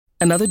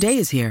Another day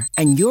is here,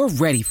 and you're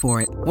ready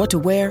for it. What to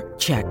wear?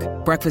 Check.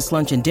 Breakfast,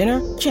 lunch, and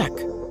dinner? Check.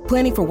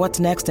 Planning for what's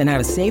next and how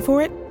to save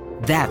for it?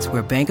 That's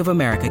where Bank of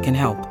America can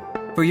help.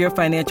 For your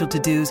financial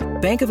to-dos,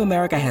 Bank of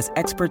America has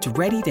experts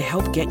ready to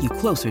help get you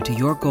closer to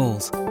your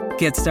goals.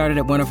 Get started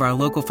at one of our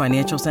local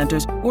financial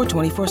centers or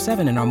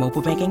 24/7 in our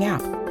mobile banking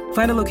app.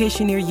 Find a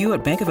location near you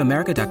at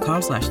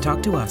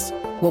bankofamerica.com/talktous.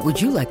 What would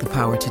you like the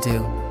power to do?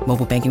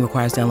 Mobile banking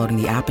requires downloading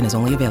the app and is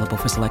only available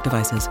for select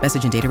devices.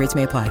 Message and data rates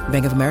may apply.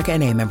 Bank of America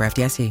N.A., member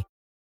FDIC.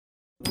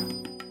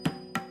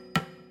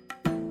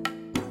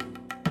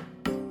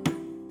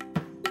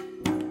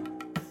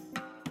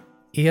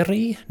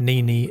 Iri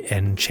Nini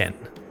En Chen,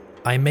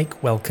 I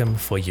make welcome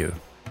for you.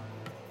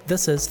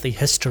 This is the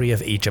History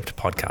of Egypt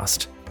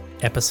podcast,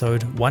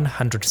 episode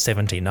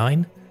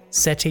 179,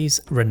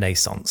 Sety's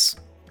Renaissance.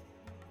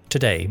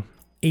 Today,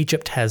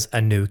 Egypt has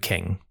a new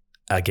king,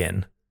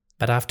 again,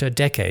 but after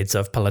decades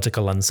of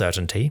political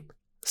uncertainty,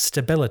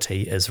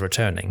 stability is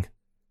returning.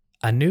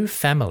 A new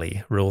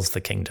family rules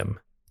the kingdom.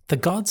 The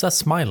gods are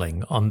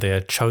smiling on their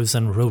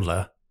chosen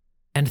ruler,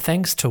 and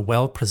thanks to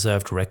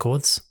well-preserved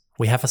records,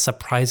 we have a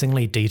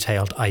surprisingly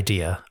detailed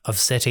idea of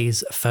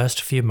Sety's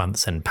first few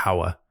months in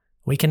power.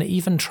 We can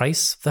even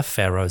trace the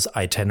pharaoh's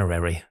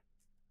itinerary.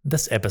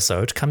 This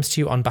episode comes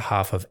to you on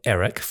behalf of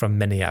Eric from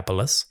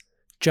Minneapolis,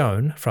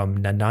 Joan from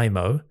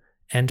Nanaimo,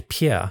 and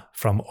Pierre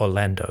from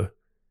Orlando.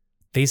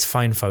 These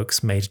fine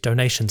folks made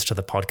donations to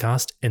the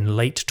podcast in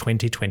late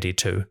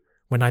 2022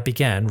 when I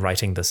began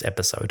writing this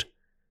episode.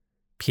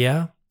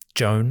 Pierre,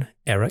 Joan,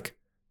 Eric,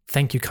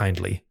 thank you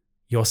kindly.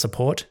 Your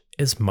support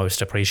is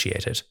most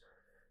appreciated.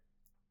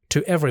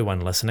 To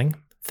everyone listening,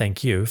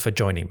 thank you for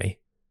joining me.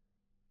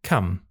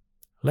 Come,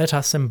 let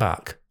us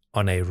embark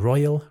on a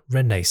royal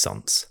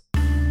renaissance.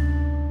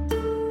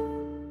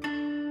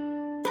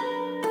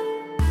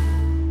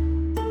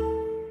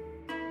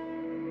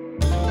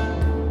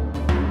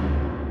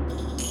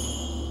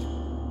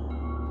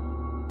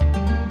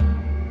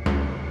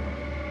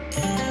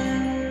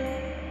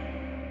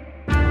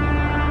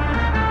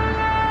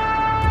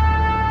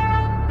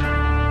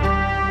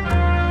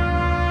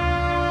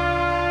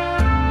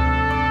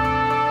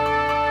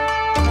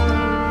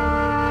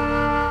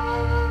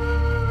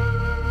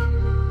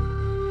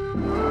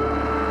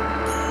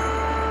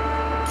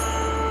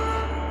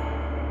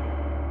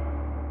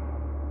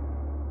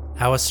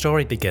 Our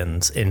story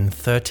begins in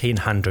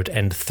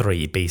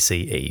 1303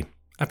 BCE,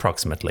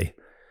 approximately.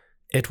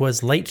 It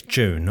was late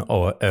June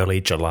or early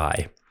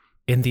July.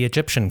 In the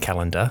Egyptian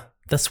calendar,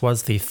 this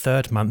was the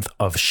third month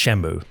of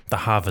Shemu, the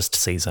harvest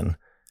season.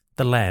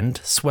 The land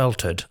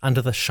sweltered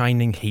under the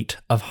shining heat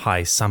of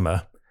high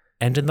summer,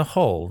 and in the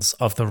halls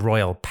of the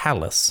royal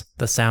palace,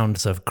 the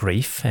sounds of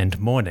grief and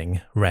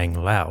mourning rang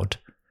loud.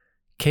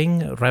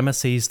 King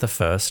Ramesses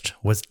I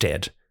was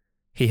dead.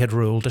 He had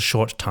ruled a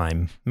short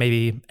time,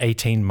 maybe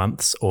 18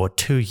 months or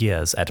 2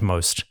 years at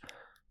most.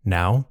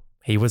 Now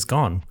he was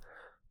gone.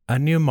 A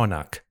new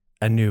monarch,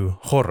 a new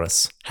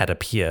Horus, had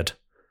appeared.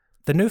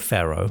 The new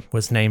pharaoh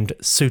was named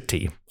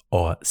Sety,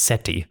 or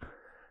Sety.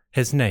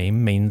 His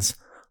name means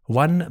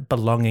one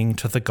belonging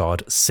to the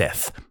god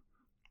Seth.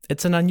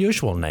 It's an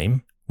unusual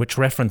name, which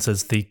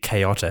references the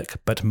chaotic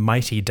but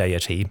mighty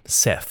deity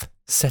Seth,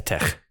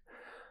 Setech.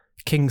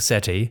 King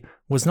Sety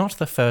was not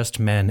the first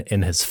man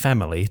in his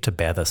family to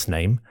bear this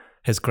name.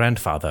 His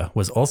grandfather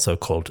was also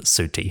called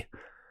Sety,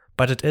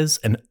 but it is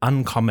an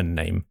uncommon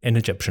name in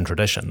Egyptian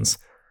traditions.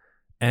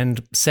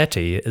 And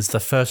Sety is the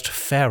first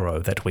pharaoh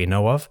that we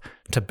know of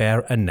to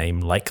bear a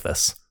name like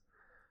this.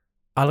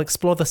 I'll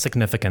explore the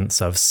significance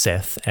of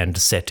Seth and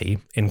Sety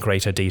in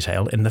greater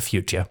detail in the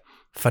future.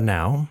 For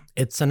now,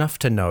 it's enough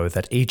to know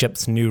that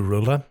Egypt's new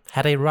ruler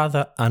had a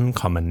rather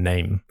uncommon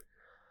name.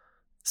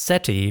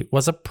 Sety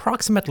was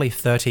approximately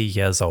 30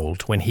 years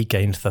old when he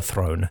gained the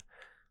throne.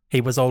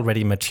 He was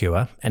already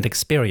mature and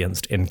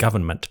experienced in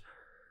government.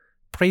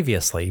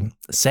 Previously,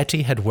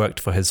 Sety had worked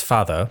for his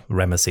father,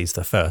 Ramesses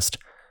I,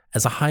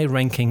 as a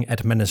high-ranking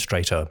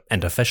administrator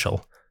and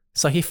official,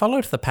 so he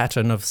followed the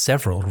pattern of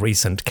several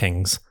recent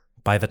kings.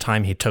 By the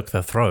time he took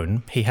the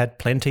throne, he had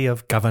plenty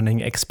of governing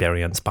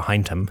experience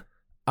behind him.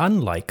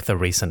 Unlike the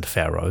recent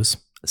pharaohs,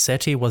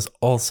 Sety was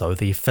also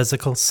the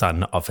physical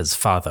son of his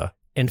father.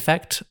 In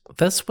fact,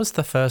 this was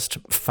the first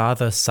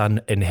father-son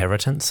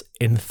inheritance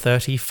in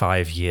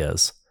 35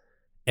 years.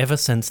 Ever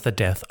since the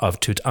death of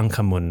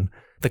Tutankhamun,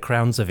 the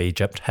crowns of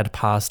Egypt had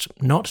passed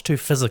not to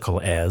physical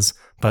heirs,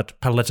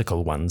 but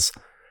political ones.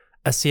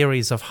 A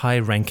series of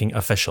high-ranking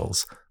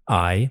officials,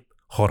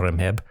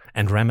 Horemheb,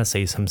 and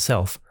Ramesses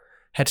himself,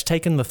 had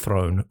taken the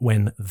throne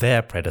when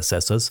their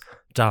predecessors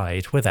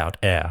died without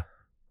heir.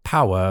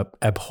 Power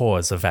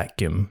abhors a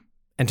vacuum,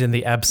 and in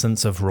the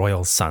absence of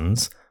royal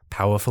sons,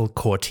 powerful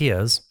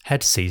courtiers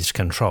had seized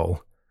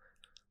control.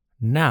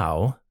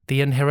 Now, the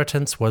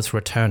inheritance was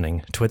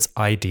returning to its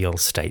ideal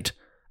state,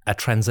 a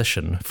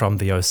transition from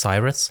the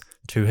Osiris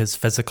to his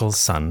physical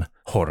son,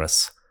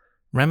 Horus.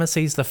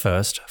 Ramesses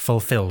I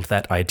fulfilled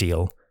that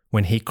ideal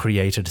when he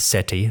created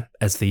Sety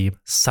as the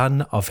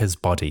son of his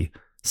body,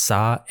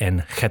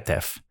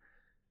 Sa-en-Chetep.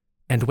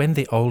 and when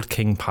the old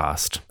king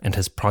passed and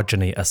his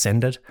progeny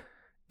ascended,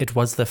 it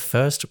was the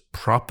first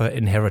proper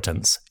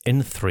inheritance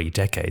in 3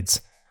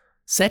 decades.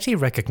 Sety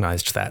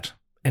recognized that,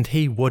 and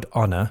he would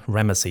honor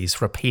Ramesses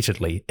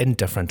repeatedly in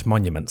different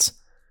monuments.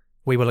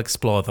 We will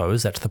explore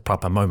those at the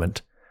proper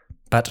moment.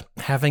 But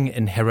having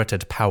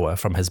inherited power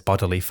from his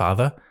bodily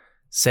father,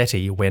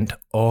 Sety went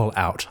all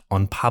out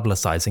on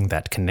publicizing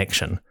that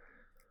connection.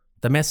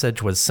 The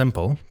message was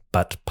simple,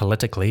 but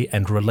politically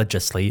and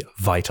religiously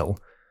vital.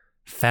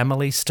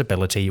 Family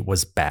stability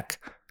was back.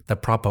 The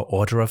proper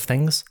order of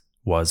things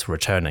was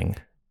returning.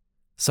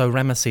 So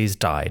Ramesses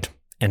died,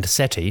 and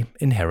Sety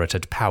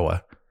inherited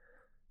power.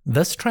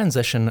 This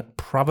transition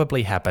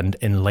probably happened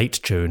in late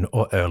June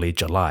or early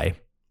July.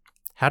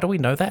 How do we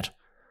know that?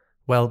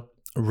 Well,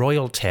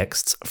 royal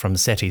texts from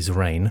Sety's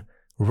reign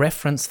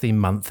reference the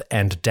month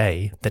and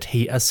day that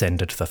he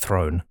ascended the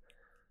throne.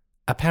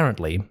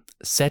 Apparently,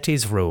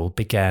 Sety's rule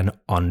began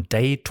on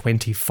day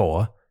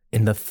 24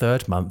 in the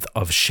 3rd month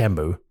of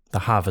Shemu, the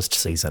harvest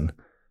season.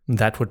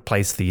 That would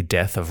place the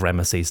death of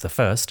Ramesses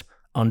I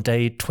on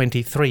day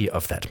 23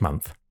 of that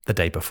month, the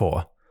day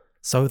before.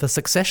 So the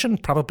succession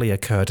probably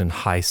occurred in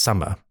high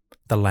summer.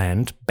 The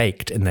land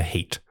baked in the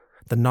heat.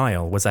 The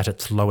Nile was at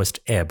its lowest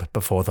ebb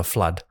before the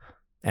flood.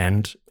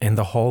 And in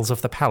the halls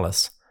of the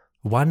palace,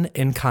 one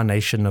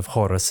incarnation of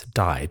Horus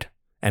died,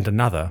 and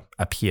another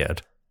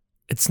appeared.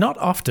 It's not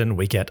often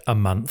we get a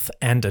month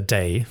and a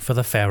day for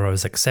the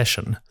pharaoh's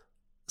accession.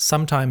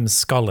 Sometimes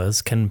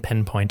scholars can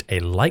pinpoint a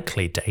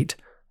likely date,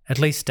 at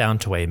least down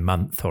to a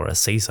month or a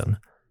season.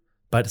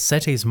 But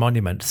Sety's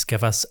monuments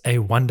give us a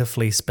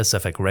wonderfully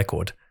specific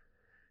record.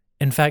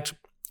 In fact,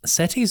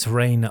 Sety's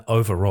reign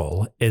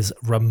overall is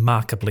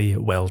remarkably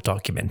well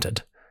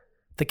documented.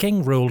 The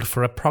king ruled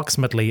for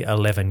approximately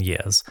 11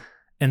 years,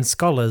 and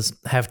scholars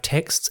have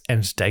texts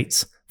and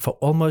dates for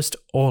almost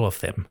all of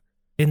them.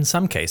 In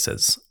some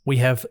cases, we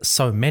have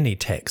so many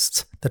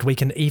texts that we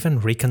can even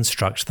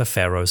reconstruct the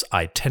pharaoh's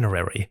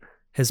itinerary,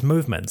 his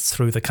movements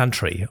through the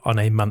country on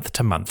a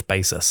month-to-month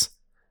basis.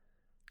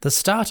 The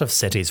start of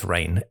Sety's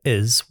reign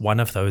is one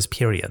of those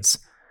periods.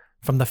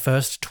 From the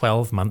first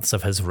 12 months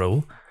of his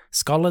rule,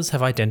 scholars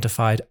have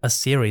identified a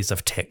series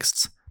of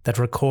texts that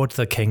record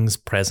the king's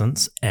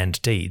presence and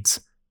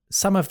deeds.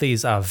 Some of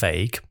these are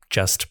vague,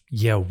 just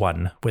year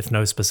 1 with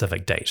no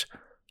specific date.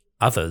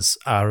 Others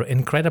are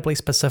incredibly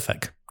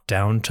specific,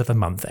 down to the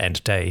month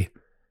and day.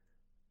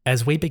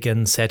 As we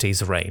begin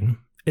Sety's reign,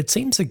 it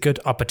seems a good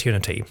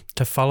opportunity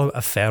to follow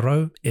a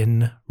pharaoh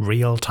in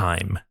real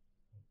time.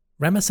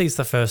 Ramesses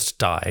I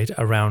died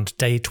around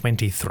day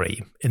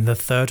 23 in the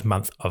 3rd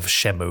month of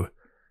Shemu.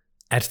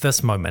 At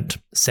this moment,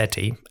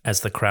 Sety,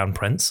 as the crown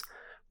prince,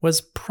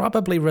 was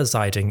probably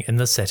residing in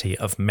the city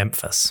of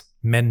Memphis,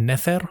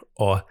 Mennefer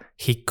or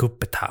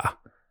Hikupta.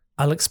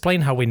 I'll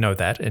explain how we know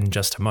that in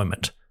just a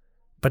moment.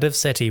 But if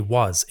Sety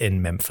was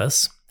in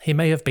Memphis, he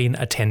may have been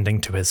attending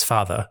to his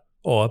father,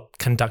 or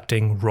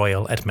conducting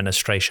royal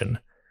administration.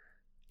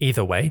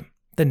 Either way,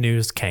 the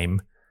news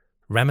came.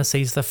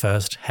 Ramesses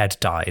I had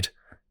died.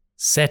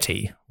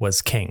 Sety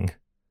was king.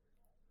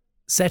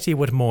 Sety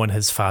would mourn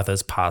his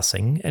father's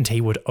passing, and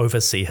he would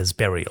oversee his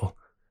burial.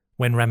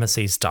 When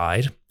Ramesses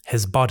died,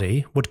 his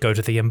body would go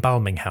to the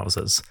embalming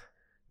houses.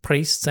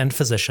 Priests and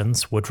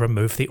physicians would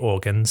remove the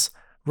organs,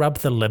 rub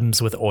the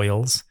limbs with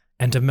oils,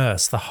 and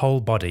immerse the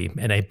whole body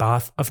in a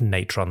bath of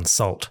natron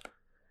salt.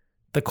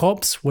 The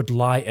corpse would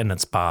lie in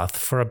its bath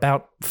for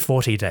about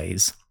 40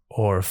 days,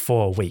 or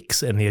 4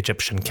 weeks in the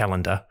Egyptian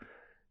calendar.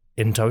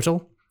 In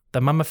total,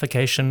 the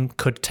mummification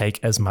could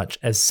take as much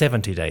as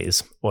 70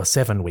 days, or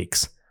 7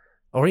 weeks,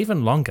 or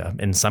even longer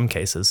in some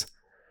cases.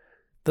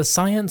 The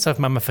science of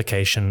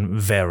mummification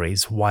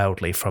varies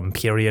wildly from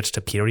period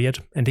to period,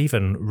 and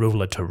even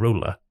ruler to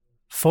ruler.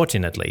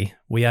 Fortunately,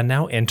 we are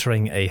now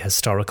entering a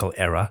historical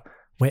era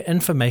where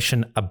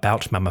information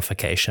about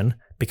mummification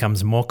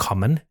becomes more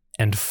common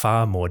and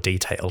far more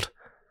detailed.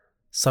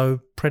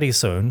 So pretty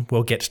soon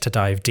we'll get to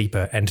dive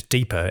deeper and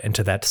deeper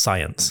into that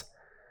science.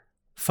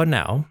 For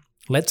now,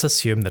 let's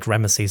assume that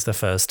Ramesses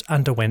I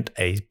underwent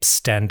a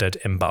standard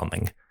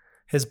embalming.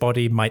 His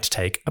body might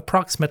take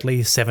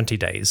approximately 70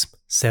 days,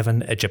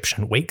 7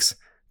 Egyptian weeks,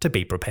 to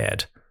be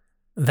prepared.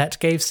 That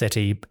gave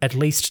Sety at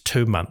least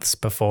 2 months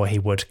before he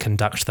would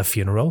conduct the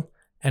funeral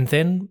and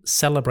then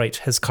celebrate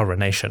his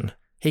coronation.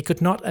 He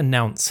could not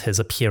announce his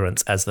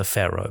appearance as the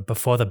pharaoh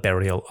before the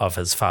burial of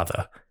his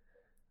father.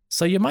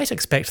 So you might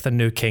expect the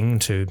new king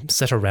to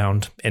sit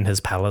around in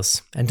his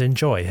palace and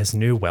enjoy his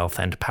new wealth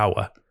and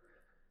power.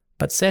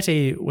 But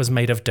Sety was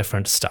made of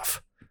different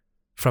stuff.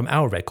 From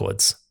our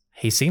records,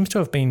 he seems to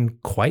have been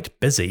quite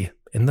busy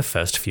in the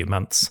first few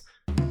months.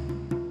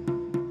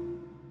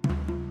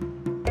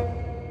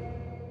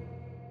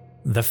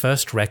 The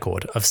first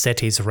record of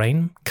Sety's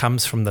reign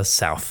comes from the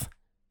south.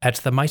 At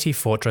the mighty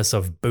fortress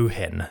of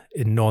Buhen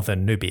in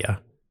northern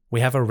Nubia, we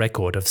have a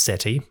record of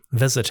Sety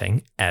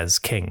visiting as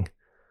king.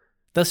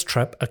 This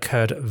trip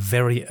occurred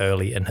very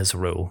early in his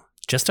rule,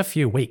 just a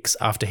few weeks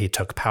after he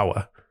took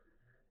power.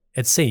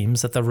 It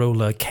seems that the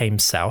ruler came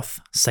south,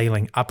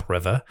 sailing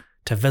upriver,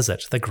 to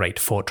visit the great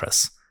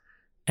fortress.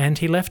 And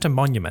he left a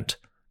monument,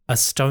 a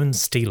stone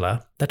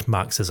stela that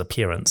marks his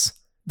appearance.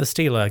 The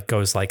stela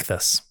goes like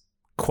this,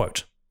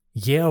 quote,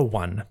 Year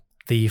 1,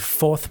 the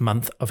 4th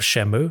month of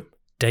Shemu,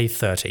 day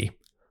 30.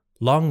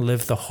 Long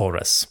live the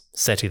Horus,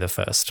 Sety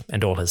I,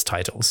 and all his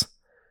titles.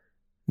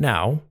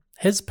 Now,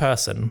 his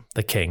person,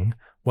 the king,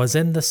 was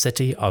in the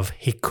city of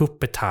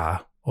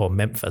Hikupita, or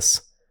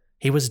Memphis.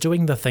 He was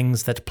doing the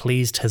things that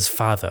pleased his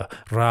father,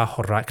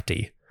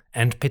 Ra-Horakti,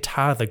 and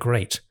Ptah the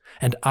Great,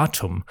 and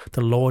Atum,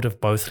 the lord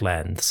of both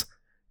lands,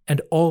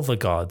 and all the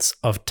gods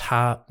of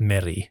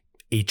Ta-Meri,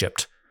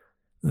 Egypt.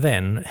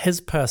 Then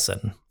his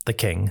person, the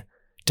king,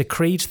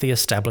 decreed the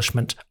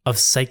establishment of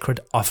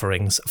sacred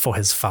offerings for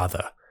his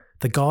father,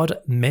 the god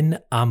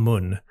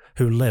Min-Amun,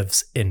 who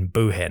lives in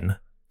Buhen.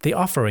 The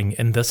offering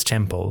in this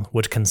temple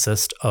would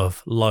consist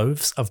of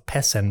loaves of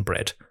pesen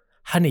bread,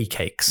 honey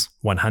cakes,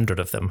 100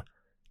 of them,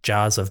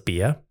 jars of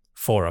beer,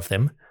 4 of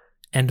them,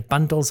 and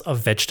bundles of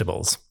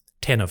vegetables,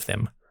 10 of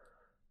them.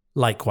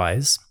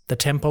 Likewise, the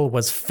temple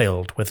was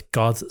filled with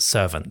God's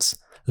servants,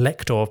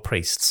 lector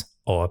priests,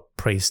 or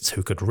priests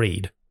who could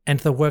read, and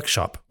the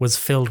workshop was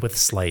filled with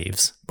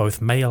slaves,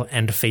 both male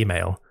and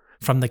female,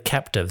 from the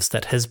captives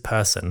that his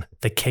person,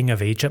 the king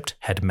of Egypt,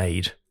 had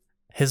made.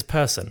 His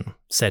person,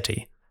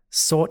 Sety,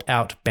 sought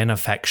out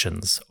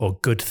benefactions or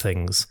good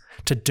things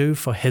to do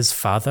for his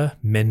father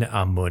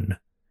Min-Amun.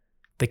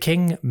 The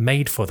king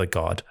made for the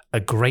god a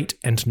great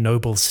and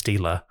noble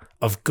stela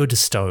of good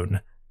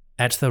stone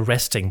at the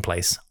resting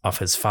place of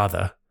his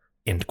father.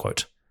 End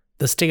quote.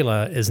 The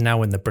stela is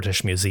now in the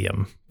British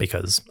Museum,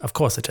 because of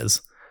course it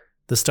is.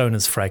 The stone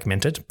is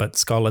fragmented, but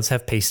scholars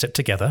have pieced it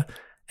together,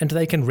 and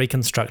they can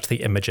reconstruct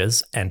the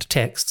images and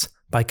texts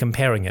by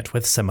comparing it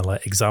with similar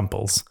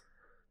examples.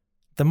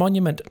 The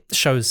monument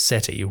shows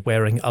Sety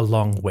wearing a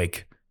long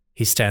wig.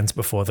 He stands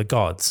before the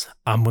gods,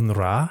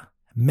 Amun-Ra,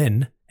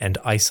 Min, and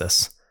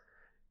Isis.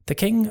 The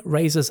king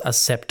raises a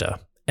scepter,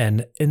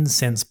 an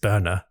incense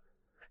burner.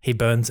 He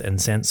burns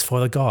incense for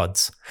the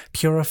gods,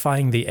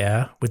 purifying the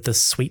air with the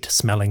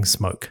sweet-smelling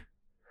smoke.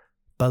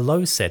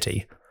 Below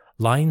Sety,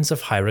 lines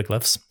of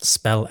hieroglyphs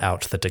spell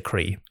out the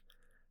decree.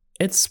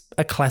 It's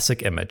a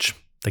classic image,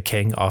 the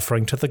king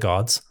offering to the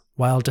gods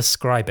while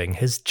describing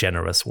his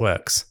generous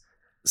works.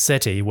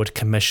 Sety would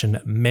commission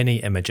many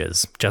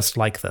images just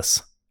like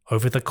this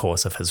over the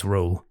course of his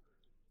rule.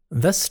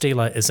 This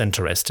stela is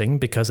interesting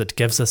because it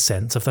gives a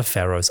sense of the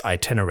pharaoh's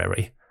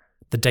itinerary.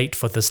 The date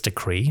for this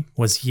decree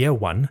was year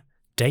 1,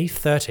 day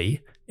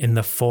 30, in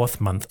the 4th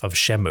month of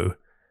Shemu.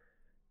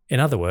 In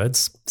other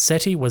words,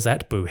 Sety was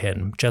at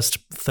Buhen just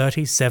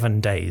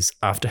 37 days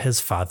after his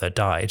father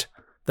died.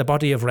 The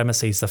body of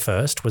Ramesses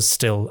I was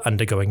still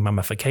undergoing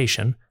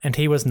mummification, and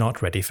he was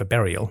not ready for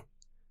burial.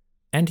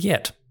 And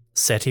yet,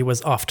 Sety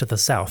was off to the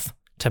south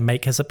to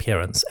make his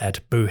appearance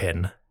at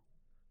Buhen.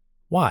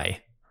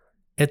 Why?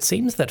 It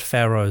seems that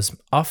pharaohs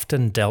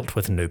often dealt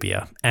with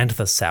Nubia and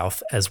the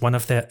south as one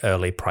of their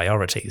early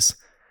priorities.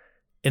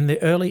 In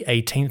the early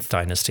 18th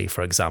dynasty,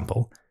 for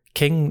example,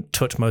 King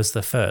Thutmose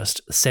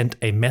I sent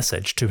a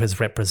message to his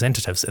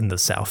representatives in the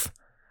south.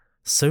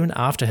 Soon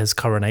after his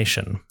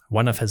coronation,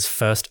 one of his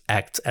first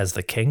acts as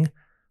the king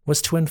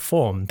was to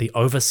inform the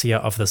overseer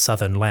of the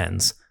southern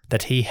lands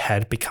that he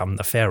had become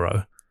the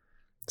pharaoh.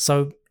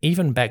 So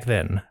even back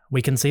then,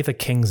 we can see the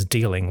kings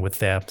dealing with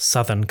their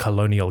southern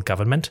colonial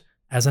government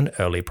as an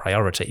early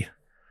priority.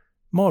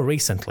 More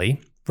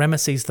recently,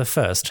 Ramesses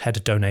I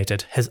had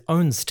donated his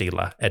own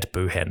stela at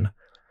Buhen.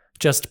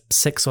 Just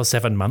 6 or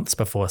 7 months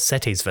before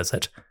Sety's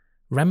visit,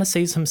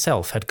 Ramesses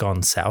himself had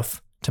gone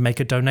south to make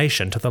a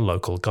donation to the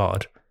local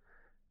god.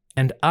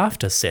 And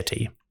after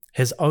Sety,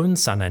 his own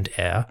son and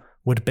heir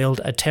would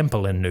build a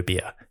temple in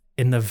Nubia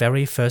in the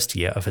very first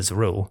year of his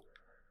rule.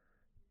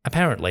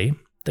 Apparently,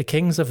 the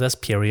kings of this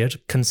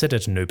period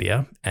considered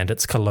Nubia and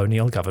its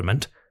colonial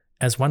government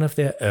as one of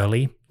their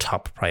early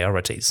top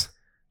priorities.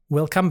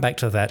 We'll come back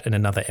to that in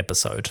another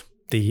episode.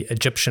 The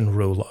Egyptian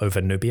rule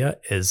over Nubia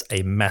is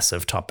a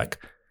massive topic.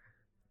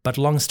 But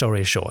long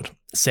story short,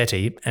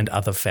 Sety and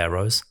other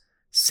pharaohs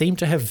seem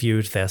to have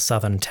viewed their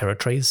southern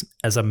territories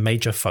as a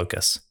major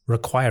focus,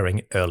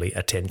 requiring early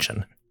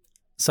attention.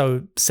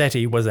 So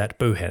Sety was at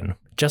Buhen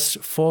just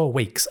 4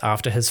 weeks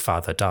after his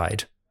father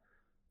died.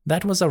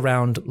 That was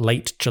around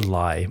late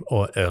July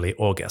or early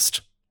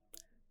August.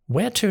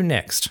 Where to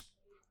next?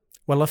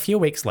 Well, a few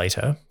weeks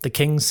later, the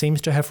king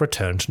seems to have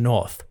returned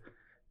north.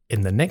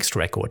 In the next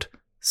record,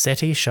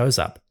 Sety shows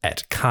up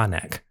at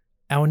Karnak.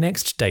 Our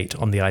next date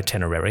on the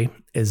itinerary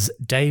is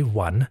day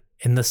 1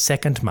 in the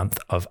 2nd month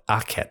of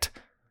Akhet.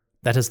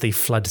 That is the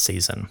flood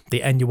season,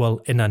 the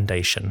annual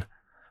inundation,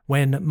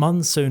 when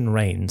monsoon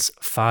rains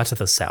far to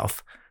the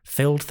south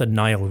filled the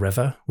Nile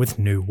River with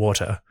new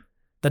water.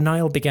 The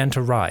Nile began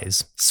to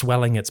rise,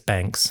 swelling its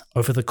banks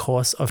over the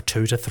course of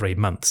 2 to 3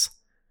 months.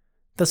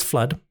 This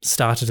flood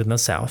started in the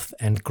south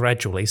and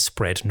gradually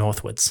spread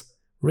northwards,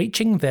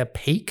 reaching their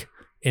peak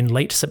in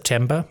late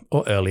September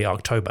or early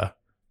October.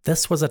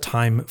 This was a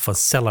time for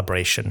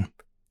celebration.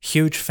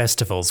 Huge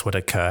festivals would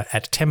occur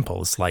at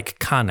temples like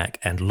Karnak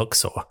and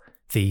Luxor.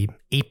 the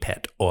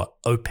Epet or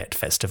Opet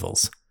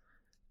festivals.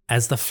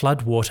 As the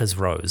flood waters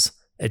rose,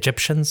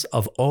 Egyptians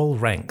of all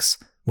ranks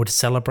would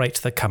celebrate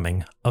the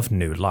coming of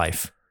new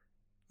life.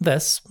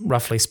 This,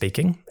 roughly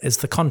speaking, is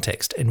the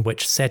context in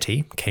which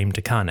Sety came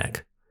to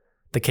Karnak.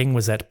 The king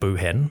was at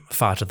Buhen,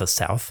 far to the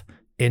south,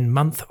 in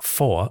month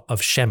 4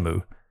 of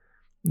Shemu.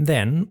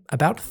 Then,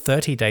 about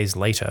 30 days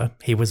later,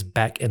 he was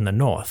back in the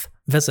north,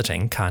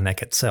 visiting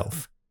Karnak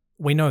itself.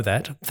 We know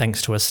that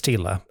thanks to a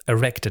stela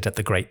erected at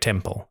the Great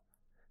Temple.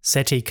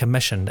 Sety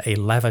commissioned a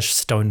lavish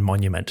stone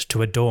monument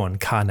to adorn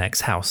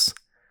Karnak's house.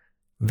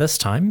 This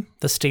time,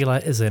 the stela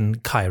is in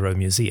Cairo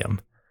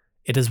Museum.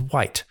 It is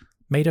white,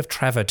 made of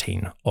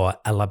travertine or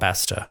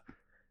alabaster,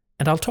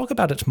 and I'll talk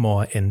about it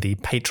more in the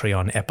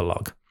Patreon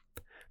epilogue.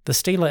 The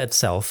stela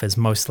itself is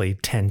mostly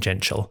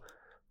tangential.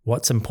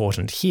 What's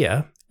important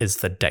here is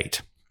the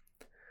date.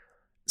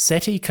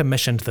 Sety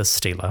commissioned the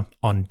stela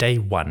on day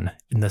 1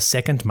 in the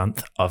 2nd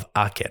month of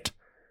Akhet.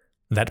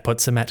 That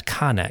puts him at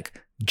Karnak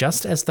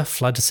just as the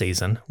flood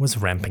season was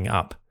ramping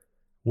up.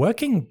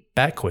 Working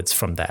backwards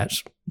from that,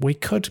 we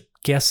could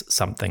guess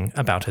something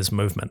about his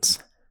movements.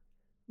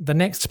 The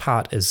next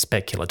part is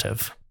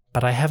speculative,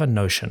 but I have a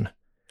notion.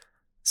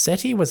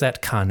 Sety was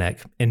at Karnak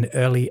in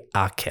early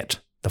Akhet,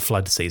 the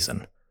flood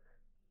season.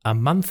 A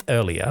month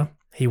earlier,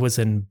 he was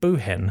in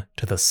Buhen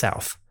to the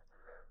south.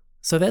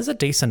 So there's a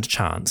decent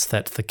chance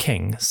that the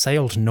king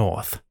sailed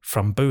north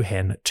from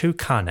Buhen to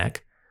Karnak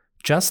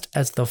just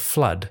as the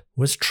flood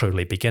was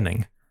truly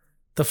beginning.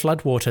 The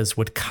floodwaters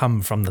would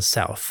come from the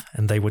south,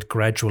 and they would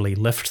gradually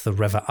lift the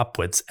river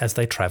upwards as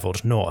they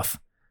travelled north.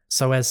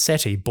 So as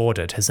Sety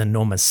boarded his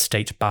enormous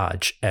state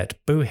barge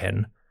at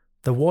Buhen,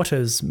 the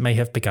waters may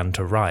have begun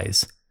to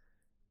rise.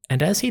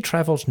 And as he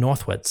travelled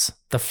northwards,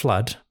 the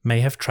flood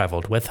may have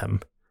travelled with him.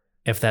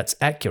 If that's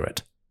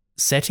accurate,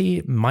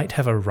 Sety might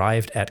have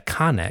arrived at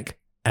Karnak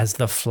as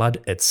the flood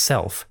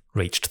itself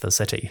reached the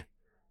city.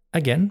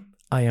 Again,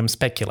 I am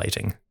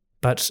speculating,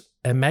 but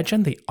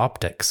imagine the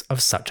optics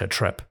of such a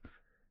trip.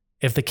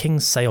 If the king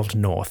sailed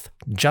north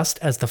just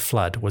as the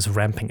flood was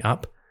ramping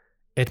up,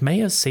 it may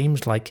have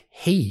seemed like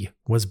he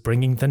was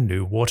bringing the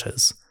new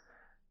waters.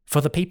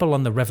 For the people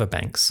on the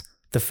riverbanks,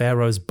 the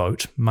pharaoh's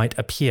boat might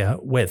appear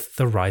with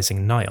the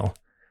rising Nile.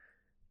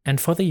 And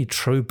for the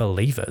true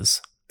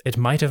believers, it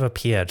might have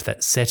appeared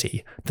that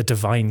Sety, the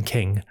divine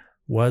king,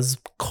 was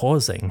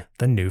causing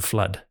the new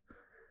flood.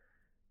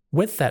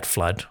 With that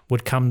flood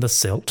would come the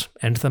silt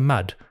and the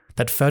mud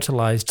that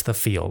fertilized the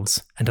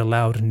fields and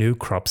allowed new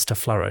crops to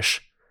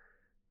flourish.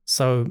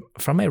 So,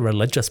 from a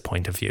religious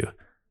point of view,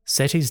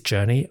 Sety's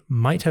journey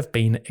might have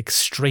been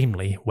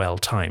extremely well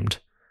timed.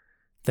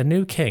 The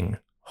new king,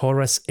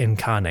 Horus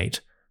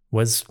Incarnate,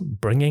 was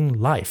bringing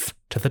life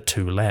to the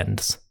two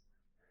lands.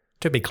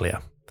 To be clear,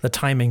 the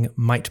timing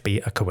might be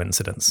a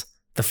coincidence.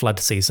 The flood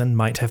season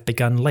might have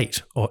begun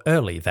late or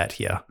early that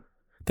year.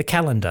 The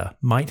calendar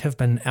might have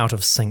been out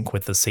of sync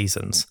with the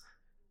seasons.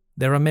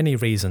 There are many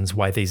reasons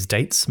why these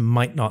dates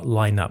might not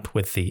line up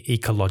with the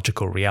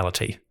ecological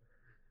reality.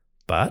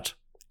 But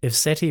if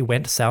Sety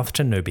went south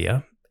to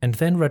Nubia and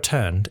then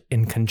returned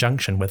in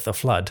conjunction with the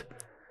flood,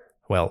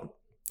 well,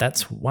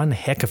 that's one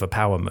heck of a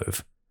power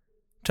move.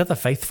 To the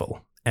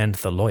faithful and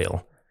the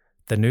loyal,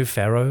 the new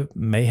pharaoh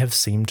may have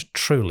seemed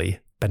truly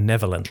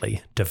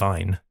benevolently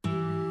divine.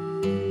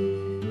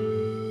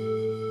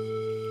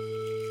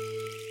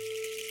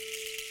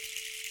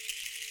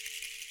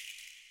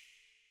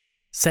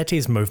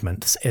 Sety's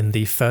movements in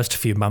the first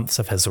few months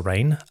of his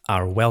reign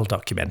are well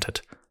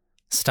documented.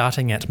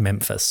 Starting at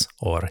Memphis,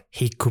 or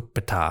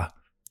Hikupeta,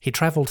 he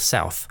travelled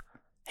south.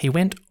 He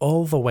went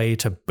all the way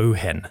to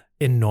Buhen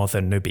in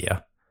northern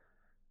Nubia.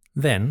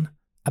 Then,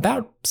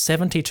 about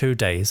 72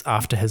 days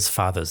after his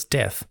father's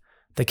death,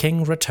 the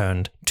king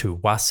returned to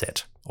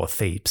Waset, or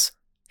Thebes.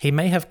 He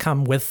may have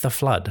come with the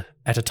flood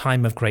at a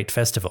time of great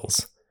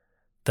festivals.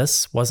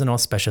 This was an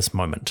auspicious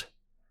moment.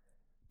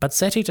 But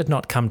Sety did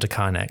not come to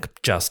Karnak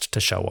just to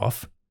show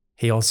off.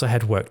 He also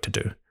had work to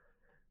do.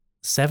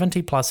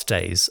 70-plus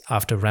days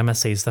after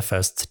Ramesses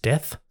I's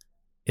death,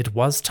 it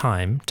was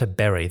time to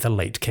bury the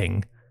late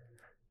king.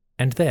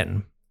 And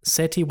then,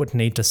 Sety would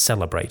need to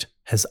celebrate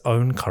his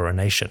own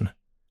coronation.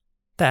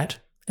 That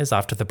is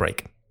after the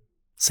break.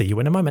 See you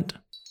in a moment.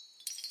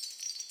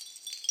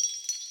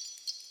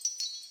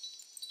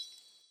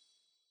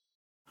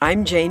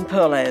 I'm Jane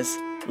Perlez,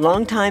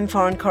 longtime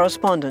foreign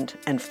correspondent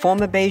and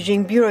former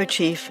Beijing bureau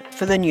chief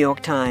for the New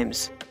York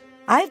Times.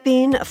 I've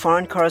been a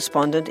foreign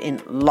correspondent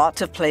in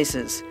lots of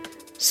places: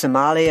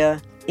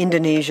 Somalia,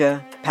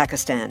 Indonesia,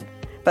 Pakistan,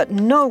 but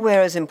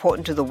nowhere as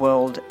important to the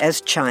world as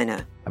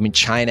China. I mean,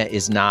 China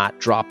is not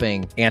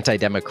dropping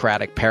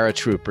anti-democratic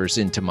paratroopers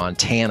into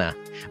Montana.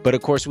 But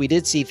of course, we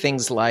did see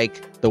things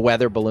like the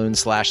weather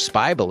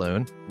balloon/spy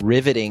balloon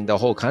riveting the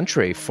whole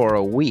country for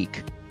a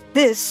week.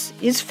 This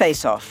is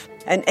Face Off,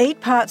 an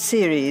 8-part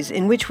series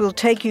in which we'll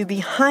take you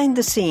behind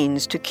the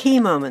scenes to key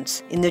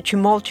moments in the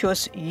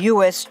tumultuous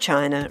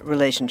U.S.-China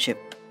relationship.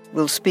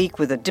 We'll speak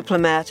with a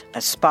diplomat,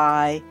 a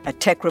spy, a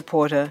tech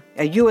reporter,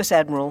 a U.S.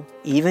 admiral,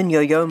 even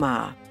Yo-Yo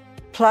Ma.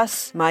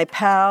 Plus, my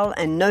pal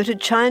and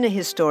noted China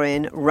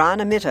historian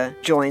Rana Mitter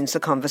joins the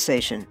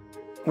conversation.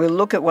 We'll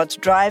look at what's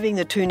driving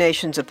the two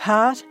nations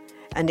apart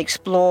and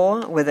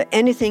explore whether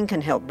anything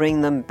can help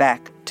bring them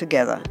back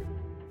together.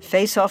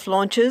 Face Off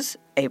launches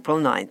April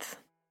 9th.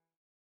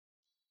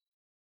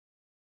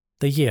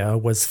 The year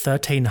was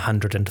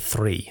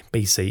 1303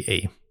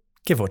 BCE,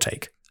 give or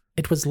take.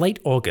 It was late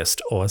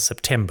August or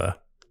September.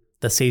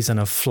 The season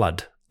of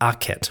flood,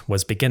 Akhet,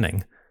 was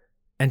beginning,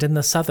 and in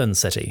the southern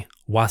city,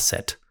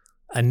 Waset,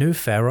 a new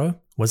pharaoh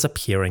was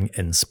appearing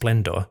in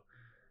splendor.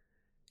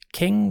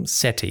 King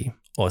Sety,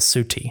 or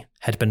Sety,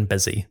 had been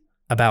busy.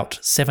 About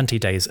 70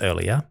 days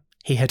earlier,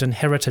 he had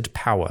inherited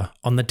power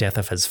on the death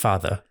of his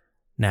father.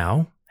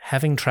 Now,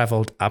 having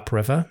travelled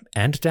upriver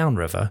and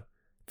downriver,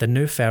 the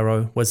new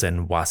pharaoh was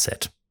in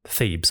Waset,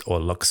 Thebes or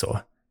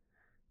Luxor.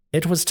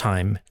 It was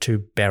time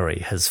to bury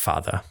his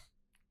father.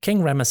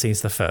 King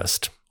Ramesses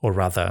I, or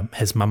rather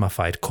his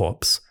mummified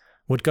corpse,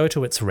 would go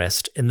to its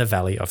rest in the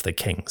Valley of the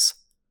Kings.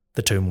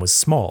 The tomb was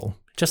small,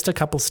 just a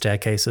couple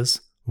staircases,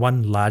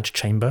 one large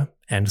chamber,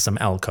 and some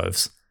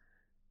alcoves.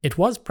 It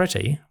was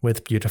pretty,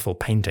 with beautiful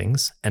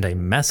paintings and a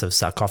massive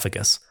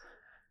sarcophagus,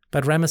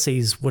 but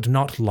Ramesses would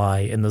not lie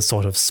in the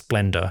sort of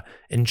splendor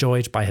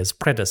enjoyed by his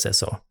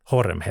predecessor,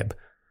 Horemheb.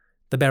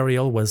 The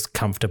burial was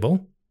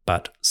comfortable,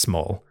 but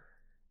small.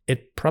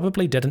 It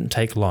probably didn't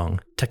take long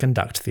to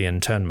conduct the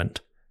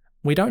interment.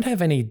 We don't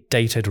have any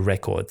dated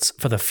records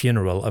for the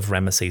funeral of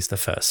Ramesses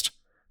I,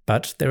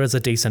 but there is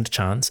a decent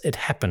chance it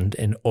happened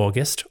in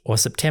August or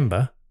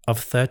September of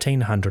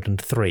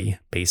 1303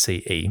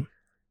 BCE.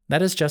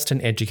 That is just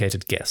an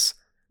educated guess,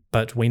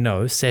 but we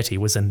know Sety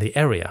was in the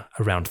area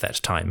around that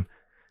time,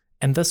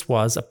 and this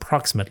was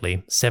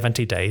approximately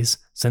 70 days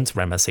since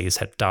Ramesses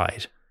had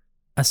died.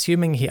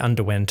 Assuming he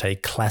underwent a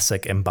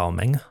classic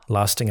embalming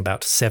lasting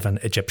about 7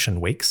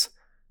 Egyptian weeks,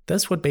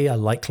 this would be a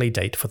likely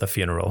date for the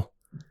funeral.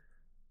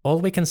 All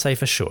we can say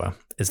for sure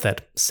is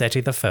that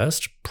Sety I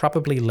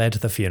probably led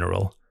the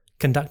funeral,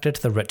 conducted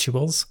the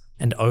rituals,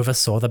 and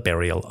oversaw the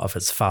burial of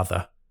his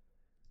father.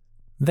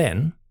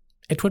 Then,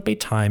 it would be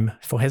time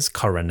for his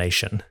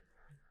coronation.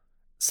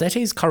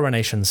 Sety's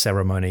coronation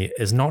ceremony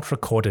is not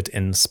recorded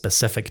in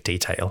specific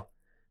detail.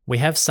 We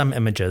have some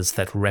images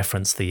that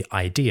reference the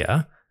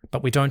idea,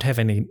 but we don't have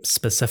any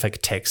specific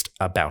text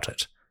about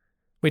it.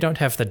 We don't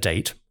have the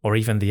date or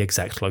even the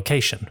exact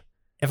location.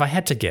 If I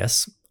had to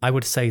guess, I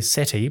would say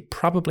Sety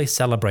probably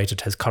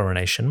celebrated his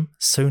coronation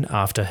soon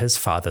after his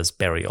father's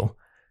burial,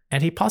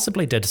 and he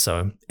possibly did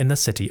so in the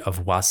city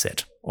of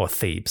Waset, or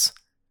Thebes.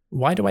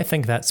 Why do I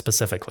think that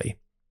specifically?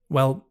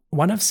 Well,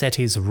 one of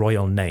Sety's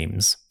royal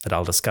names, that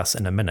I'll discuss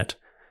in a minute,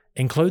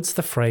 includes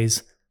the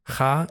phrase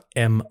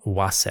Ha-em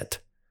Waset.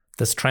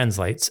 This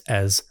translates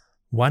as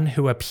one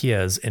who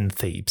appears in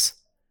Thebes.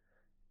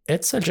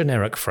 It's a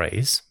generic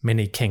phrase,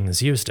 many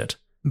kings used it,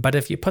 but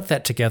if you put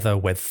that together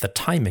with the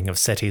timing of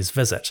Sety's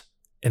visit,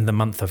 in the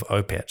month of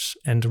Opet,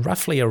 and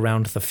roughly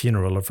around the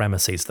funeral of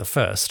Ramesses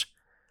I,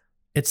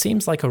 it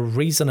seems like a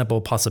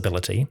reasonable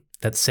possibility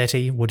that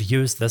Sety would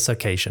use this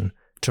occasion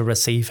to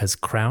receive his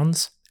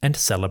crowns and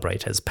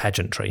celebrate his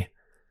pageantry.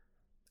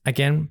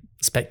 Again,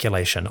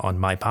 speculation on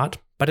my part,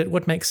 but it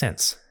would make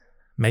sense.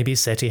 Maybe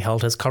Sety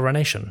held his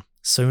coronation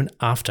soon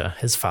after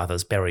his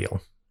father's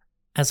burial.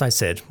 As I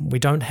said, we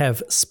don't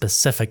have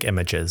specific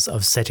images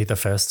of Sety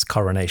I's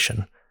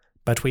coronation,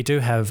 but we do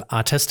have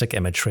artistic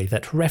imagery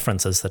that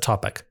references the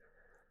topic.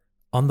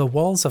 On the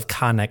walls of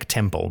Karnak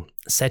Temple,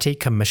 Sety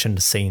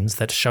commissioned scenes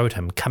that showed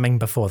him coming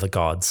before the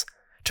gods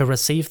to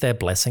receive their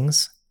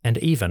blessings and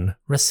even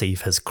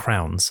receive his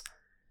crowns.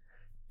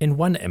 In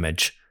one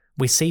image,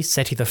 we see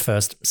Sety I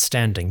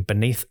standing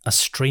beneath a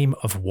stream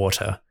of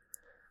water.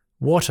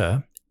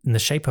 Water, in the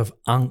shape of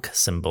Ankh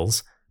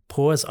symbols,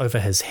 pours over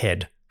his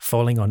head,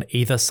 falling on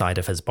either side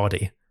of his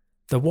body.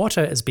 The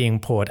water is being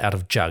poured out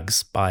of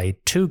jugs by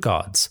 2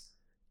 gods.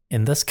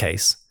 In this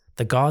case,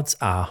 the gods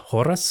are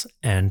Horus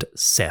and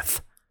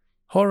Seth.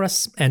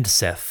 Horus and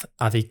Seth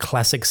are the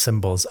classic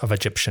symbols of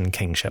Egyptian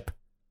kingship.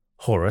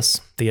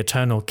 Horus, the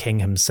eternal king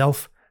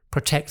himself,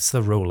 protects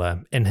the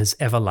ruler in his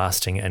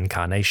everlasting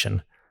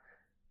incarnation.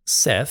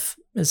 Seth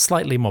is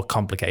slightly more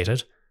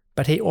complicated,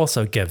 but he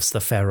also gives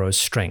the pharaoh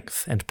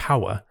strength and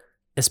power,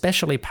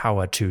 especially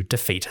power to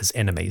defeat his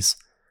enemies.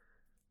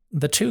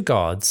 The 2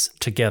 gods,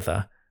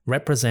 together,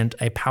 represent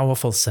a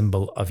powerful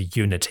symbol of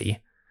unity,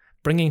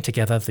 bringing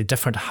together the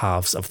different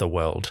halves of the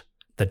world,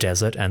 the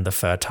desert and the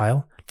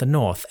fertile, the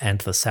north and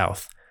the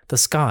south, the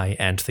sky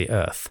and the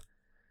earth.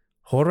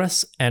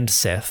 Horus and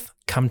Seth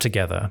come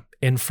together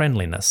in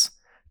friendliness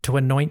to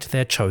anoint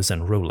their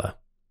chosen ruler.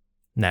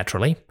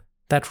 Naturally,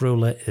 that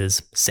ruler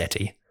is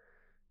Sety.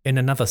 In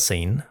another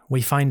scene,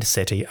 we find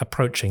Sety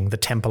approaching the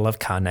temple of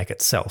Karnak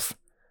itself.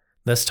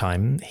 This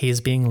time, he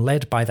is being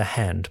led by the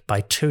hand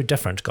by 2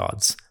 different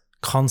gods,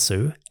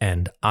 Khonsu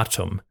and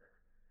Atum.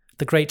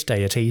 The great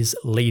deities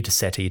lead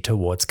Sety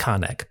towards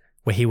Karnak,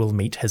 where he will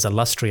meet his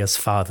illustrious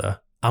father,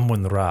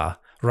 Amun-Ra,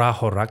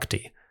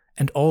 Ra-Horakhti,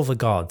 and all the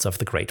gods of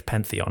the great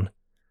pantheon.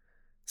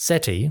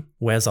 Sety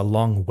wears a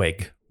long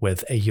wig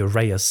with a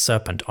Uraeus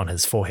serpent on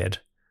his forehead.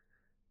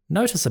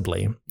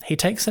 Noticeably, he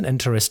takes an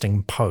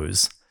interesting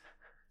pose.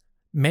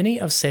 Many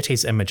of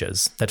Sety's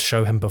images that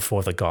show him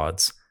before the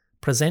gods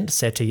present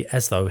Sety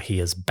as though he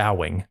is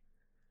bowing.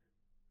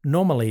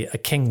 Normally, a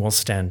king will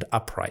stand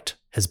upright,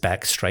 his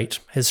back straight,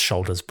 his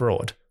shoulders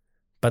broad,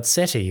 but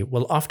Sety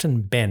will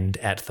often bend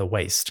at the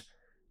waist,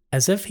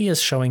 as if he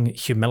is showing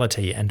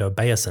humility and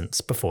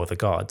obeisance before the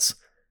gods.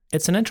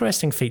 It's an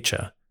interesting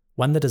feature,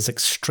 one that is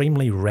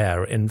extremely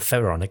rare in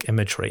pharaonic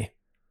imagery.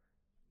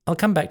 I'll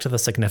come back to the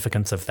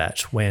significance of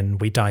that when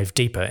we dive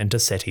deeper into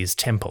Sety's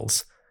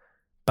temples.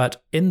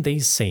 But in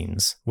these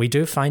scenes, we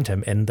do find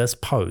him in this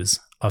pose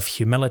of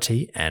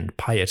humility and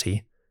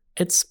piety.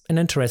 It's an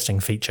interesting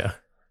feature.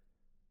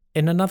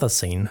 In another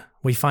scene,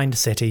 we find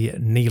Sety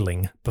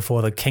kneeling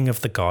before the king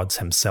of the gods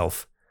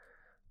himself.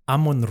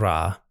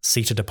 Amun-Ra,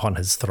 seated upon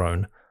his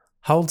throne,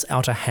 holds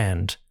out a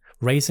hand,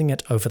 raising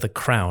it over the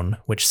crown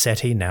which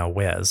Sety now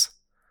wears.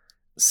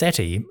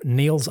 Sety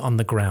kneels on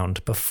the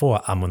ground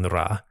before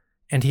Amun-Ra,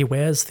 and he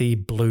wears the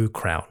blue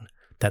crown,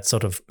 that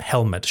sort of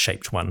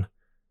helmet-shaped one.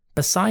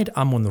 Beside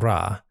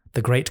Amun-Ra,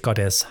 the great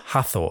goddess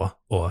Hathor,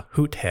 or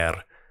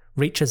Huther,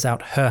 reaches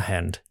out her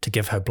hand to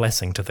give her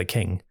blessing to the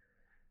king.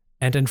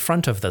 And in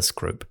front of this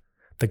group,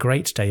 the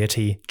great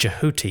deity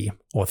Jehuti,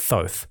 or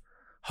Thoth,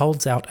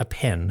 holds out a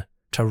pen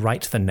to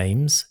write the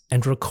names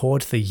and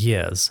record the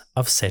years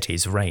of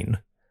Sety's reign.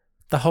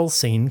 The whole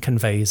scene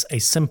conveys a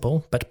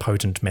simple but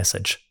potent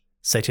message.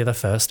 Sety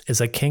I is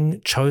a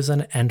king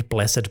chosen and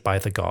blessed by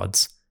the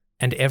gods,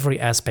 and every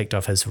aspect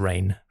of his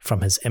reign,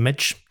 from his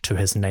image to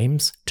his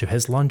names to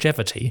his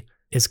longevity,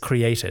 is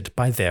created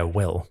by their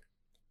will.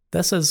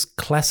 This is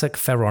classic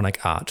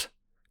pharaonic art.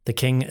 The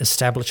king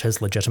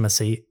establishes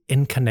legitimacy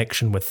in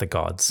connection with the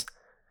gods.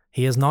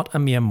 He is not a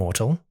mere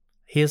mortal.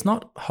 He is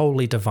not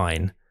wholly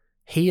divine.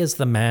 He is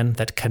the man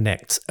that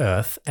connects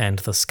earth and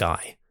the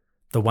sky,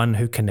 the one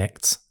who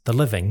connects the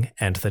living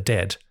and the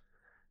dead,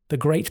 the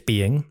great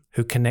being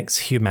who connects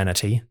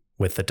humanity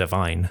with the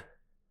divine.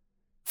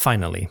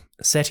 Finally,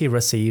 Sety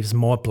receives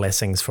more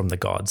blessings from the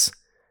gods.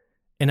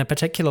 In a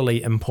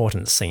particularly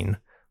important scene,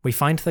 we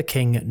find the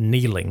king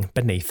kneeling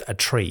beneath a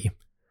tree.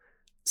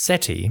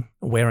 Sety,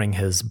 wearing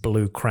his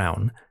blue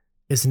crown,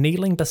 is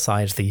kneeling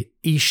beside the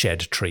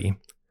Eshed tree.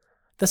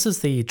 This is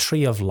the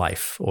tree of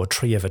life, or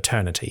tree of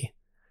eternity.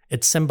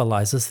 It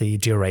symbolizes the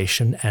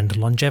duration and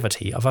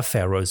longevity of a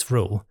pharaoh's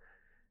rule.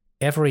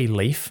 Every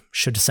leaf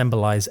should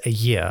symbolize a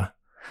year,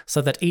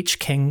 so that each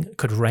king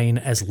could reign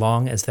as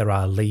long as there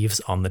are leaves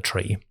on the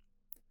tree.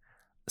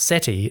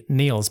 Sety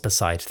kneels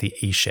beside the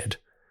Eshed,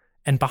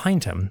 and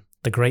behind him,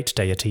 the great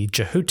deity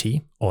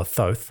Jehuti, or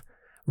Thoth,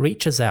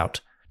 reaches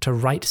out to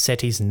write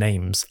Sety's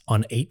names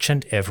on each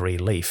and every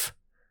leaf.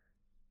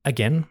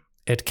 Again,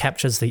 it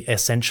captures the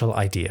essential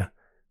idea.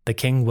 The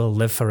king will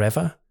live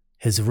forever,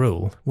 his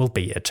rule will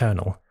be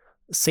eternal.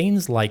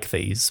 Scenes like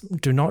these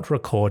do not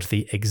record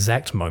the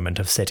exact moment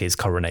of Sety's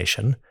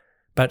coronation,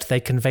 but they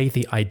convey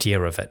the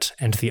idea of it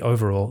and the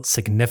overall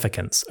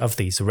significance of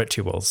these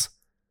rituals.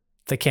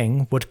 The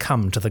king would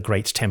come to the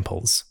great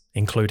temples,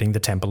 including the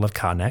Temple of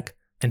Karnak,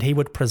 and he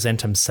would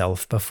present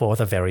himself before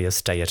the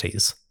various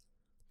deities.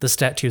 The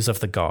statues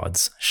of the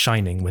gods,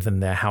 shining within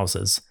their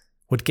houses,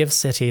 would give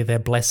Sety their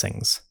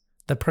blessings.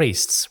 The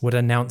priests would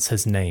announce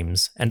his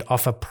names and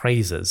offer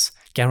praises,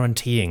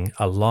 guaranteeing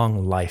a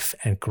long life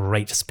and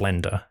great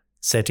splendor.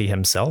 Sety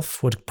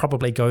himself would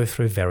probably go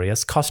through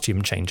various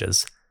costume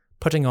changes,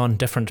 putting on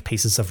different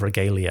pieces of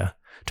regalia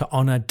to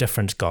honor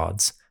different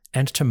gods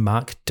and to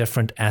mark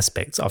different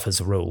aspects of his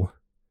rule.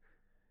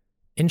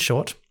 In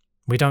short,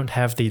 we don't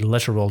have the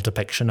literal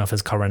depiction of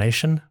his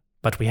coronation,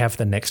 but we have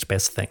the next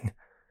best thing,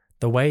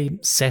 the way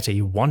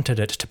Sety wanted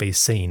it to be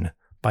seen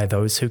by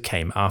those who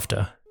came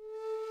after.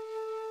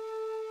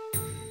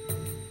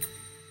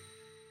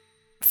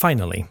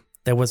 Finally,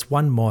 there was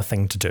one more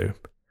thing to do.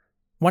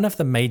 One of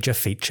the major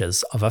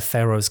features of a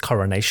pharaoh's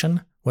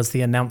coronation was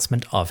the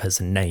announcement of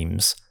his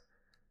names.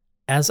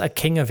 As a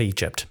king of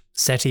Egypt,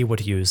 Sety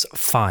would use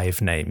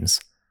 5 names,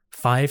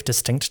 5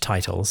 distinct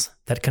titles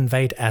that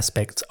conveyed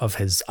aspects of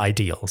his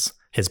ideals,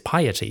 his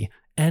piety,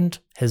 and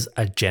his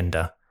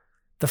agenda.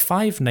 The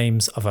 5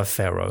 names of a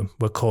pharaoh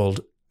were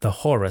called the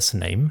Horus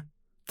name,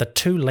 the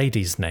 2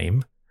 ladies'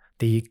 name,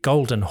 the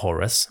Golden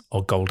Horus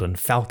or Golden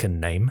Falcon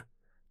name,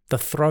 the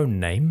throne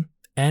name,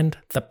 and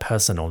the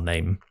personal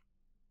name.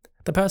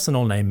 The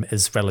personal name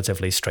is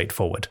relatively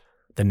straightforward.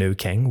 The new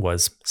king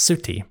was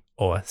Sety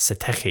or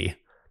Setechi,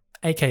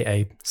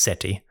 aka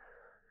Sety.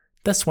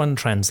 This one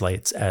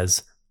translates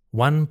as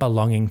one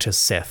belonging to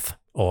Seth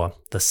or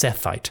the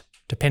Sethite,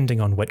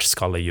 depending on which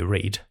scholar you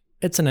read.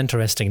 It's an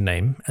interesting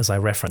name, as I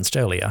referenced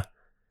earlier.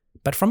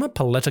 But from a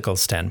political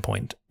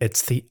standpoint,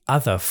 it's the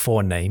other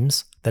 4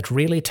 names that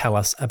really tell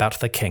us about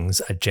the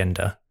king's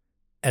agenda.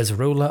 As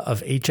ruler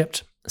of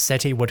Egypt,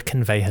 Sety would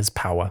convey his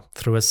power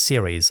through a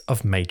series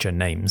of major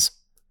names.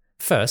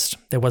 First,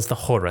 there was the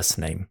Horus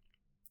name.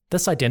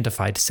 This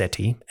identified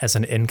Sety as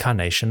an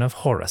incarnation of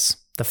Horus,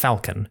 the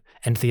falcon,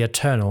 and the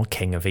eternal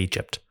king of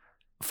Egypt.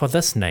 For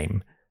this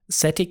name,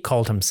 Sety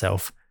called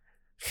himself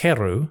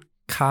Heru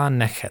ka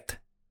nechet,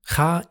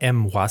 ha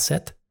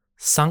waset,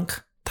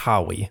 sank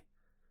tawi.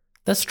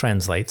 This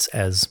translates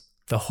as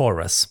the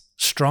Horus,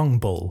 strong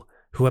bull,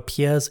 who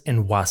appears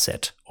in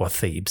Waset, or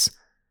Thebes,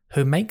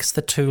 who makes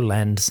the two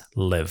lands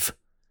live.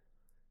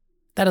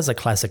 That is a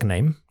classic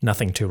name,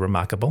 nothing too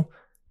remarkable,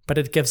 but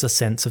it gives a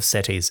sense of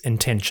Sety's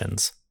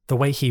intentions, the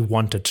way he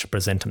wanted to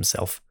present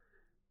himself.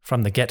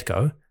 From the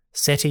get-go,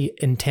 Sety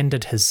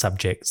intended his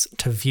subjects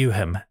to view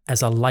him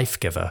as a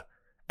life-giver,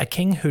 a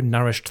king who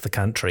nourished the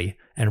country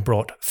and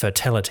brought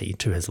fertility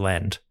to his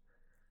land.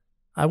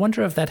 I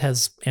wonder if that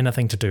has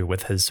anything to do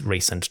with his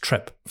recent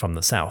trip from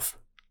the south.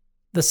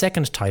 The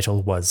second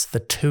title was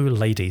the Two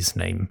Ladies'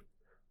 Name.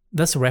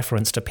 This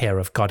referenced a pair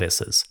of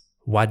goddesses,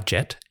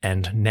 Wadjet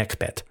and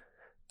Nekbet,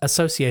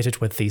 associated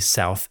with the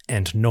south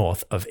and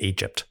north of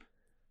Egypt.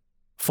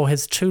 For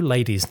his two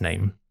ladies'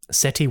 name,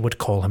 Sety would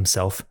call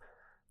himself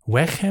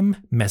Wechem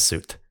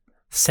Mesut,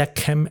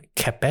 Sekhem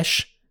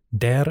Kepesh,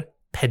 Der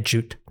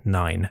Pejut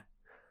 9.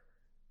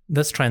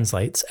 This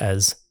translates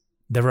as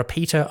the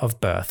repeater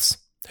of births,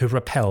 who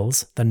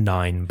repels the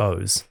 9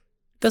 bows.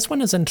 This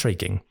one is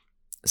intriguing.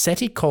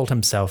 Sety called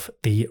himself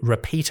the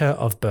repeater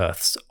of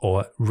births,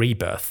 or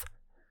rebirth.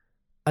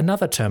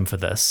 Another term for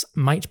this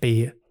might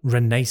be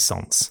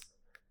renaissance.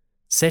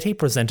 Sety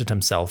presented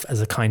himself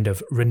as a kind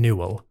of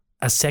renewal,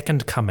 a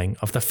second coming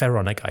of the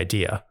pharaonic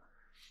idea.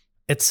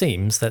 It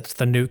seems that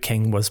the new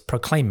king was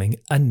proclaiming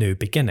a new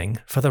beginning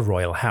for the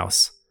royal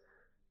house.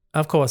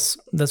 Of course,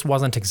 this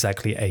wasn't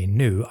exactly a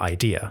new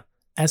idea.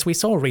 As we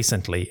saw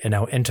recently in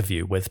our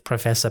interview with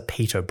Professor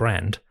Peter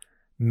Brand,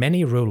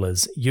 many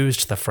rulers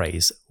used the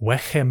phrase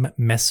Wechem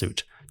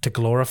Mesut to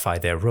glorify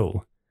their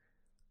rule.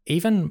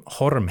 Even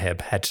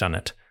Horemheb had done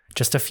it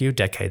just a few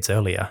decades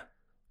earlier.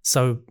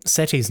 So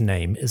Sety's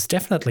name is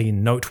definitely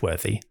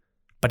noteworthy,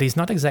 but he's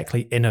not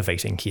exactly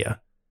innovating here.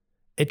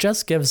 It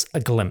just gives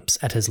a glimpse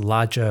at his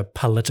larger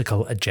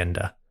political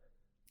agenda.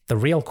 The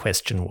real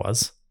question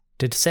was,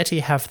 did Sety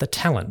have the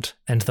talent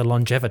and the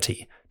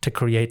longevity to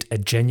create a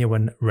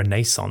genuine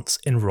renaissance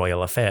in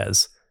royal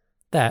affairs?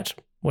 That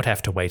would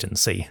have to wait and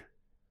see.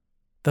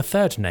 The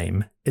third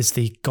name is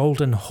the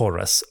Golden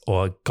Horus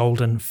or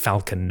Golden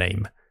Falcon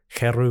name,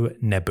 Heru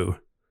Nebu.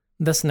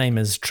 This name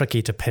is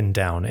tricky to pin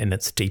down in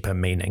its deeper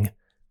meaning.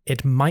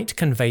 It might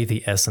convey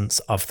the essence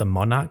of the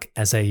monarch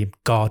as a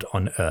god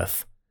on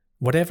earth.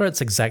 Whatever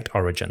its exact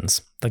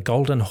origins, the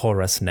Golden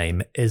Horus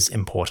name is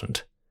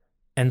important,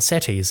 and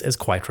Sety's is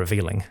quite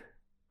revealing.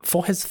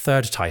 For his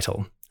third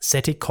title,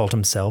 Sety called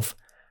himself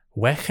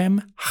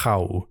Wechem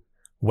Chau,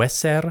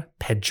 Weser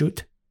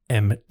Pejut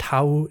em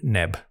Tau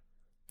Neb.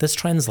 This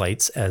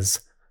translates as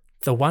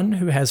the one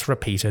who has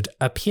repeated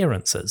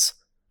appearances,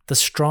 the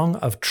strong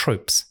of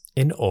troops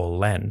in all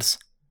lands.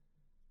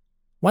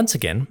 Once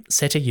again,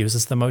 Sety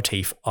uses the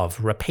motif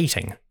of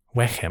repeating,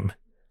 Wechem.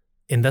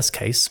 In this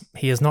case,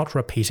 he is not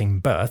repeating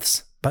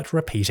births, but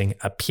repeating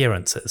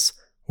appearances,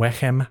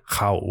 Wechem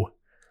Chau.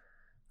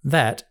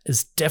 That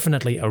is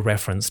definitely a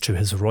reference to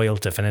his royal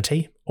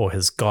divinity or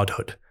his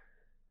godhood.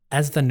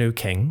 As the new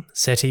king,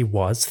 Sety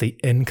was the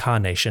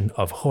incarnation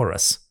of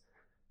Horus,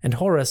 and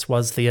Horus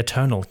was the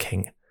eternal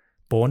king,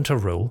 born to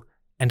rule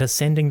and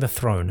ascending the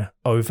throne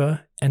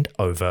over and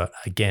over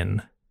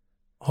again.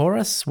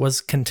 Horus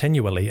was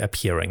continually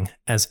appearing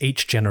as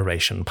each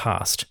generation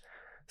passed,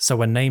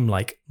 so a name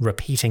like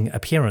Repeating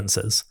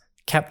Appearances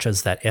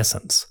captures that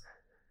essence.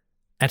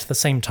 At the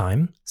same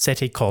time,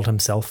 Sety called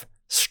himself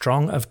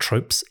Strong of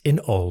Troops in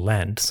All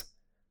Lands.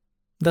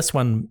 This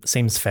one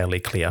seems fairly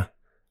clear.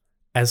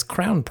 As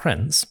Crown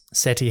Prince,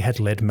 Sety had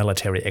led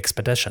military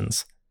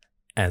expeditions.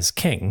 As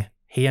king,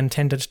 he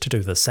intended to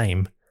do the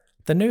same.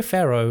 The new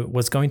pharaoh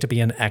was going to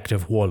be an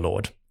active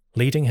warlord,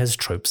 leading his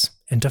troops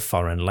into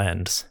foreign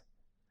lands.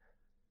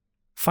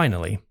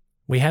 Finally,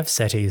 we have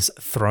Sety's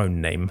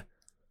throne name.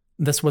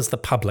 This was the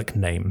public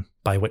name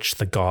by which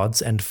the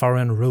gods and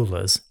foreign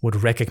rulers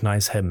would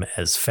recognize him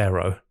as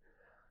pharaoh.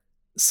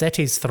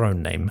 Sety's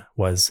throne name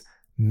was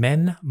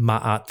Men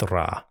Ma'at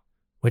Ra,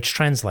 which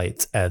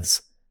translates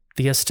as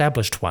the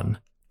established one,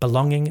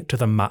 belonging to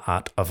the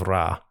Ma'at of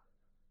Ra.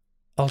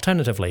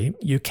 Alternatively,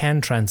 you can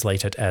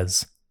translate it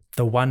as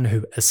the one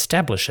who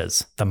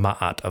establishes the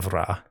Ma'at of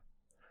Ra.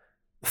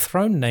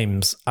 Throne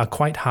names are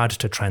quite hard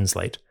to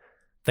translate.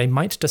 They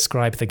might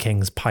describe the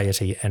king's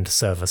piety and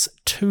service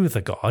to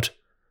the god,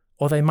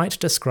 or they might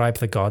describe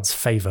the god's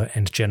favor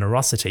and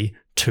generosity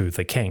to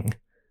the king.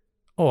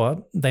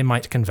 Or they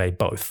might convey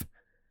both.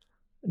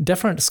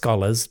 Different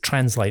scholars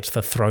translate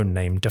the throne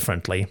name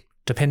differently,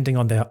 depending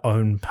on their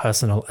own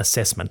personal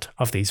assessment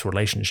of these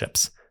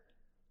relationships.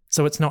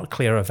 So it's not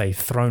clear if a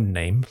throne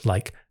name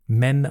like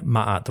Men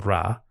Ma'at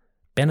Ra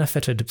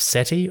benefited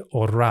Sety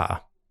or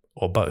Ra,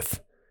 or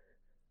both.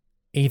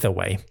 Either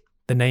way,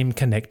 the name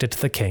connected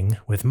the king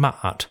with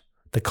Ma'at,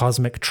 the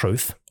cosmic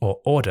truth or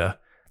order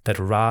that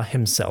Ra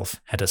himself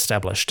had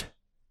established.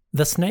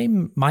 This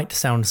name might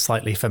sound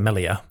slightly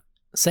familiar.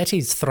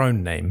 Sety's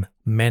throne name,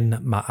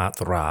 Men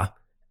Ma'at Ra,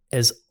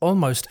 is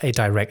almost a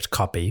direct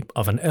copy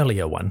of an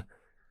earlier one.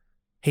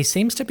 He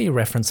seems to be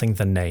referencing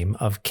the name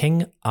of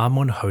King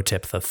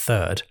Amunhotep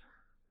III.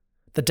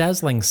 The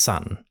dazzling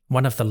son,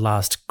 one of the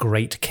last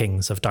great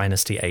kings of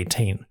Dynasty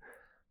 18,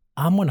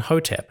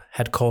 Amunhotep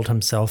had called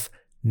himself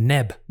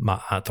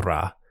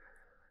Neb-Ma'at-Ra.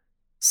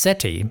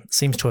 Sety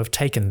seems to have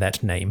taken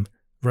that name,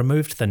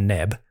 removed the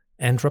Neb,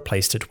 and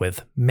replaced it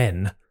with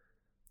Men.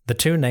 The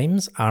two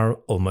names are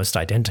almost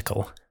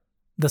identical.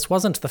 This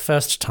wasn't the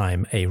first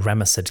time a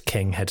Ramessid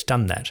king had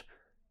done that.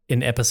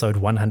 In episode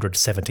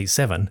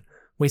 177,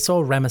 we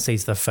saw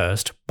Ramesses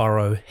I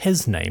borrow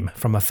his name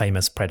from a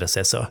famous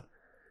predecessor.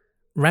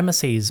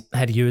 Ramesses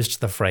had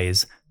used the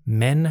phrase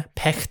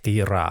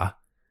Men-Pechti-Ra,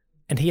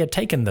 and he had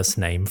taken this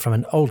name from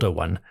an older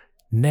one,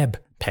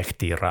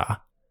 Neb-Pechti-Ra.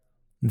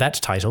 That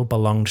title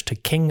belonged to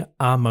King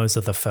Ahmose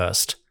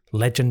I,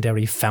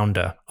 legendary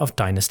founder of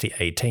Dynasty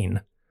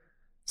 18.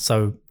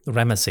 So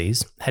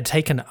Ramesses had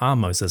taken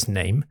Ahmose's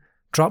name,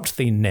 dropped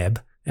the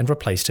Neb, and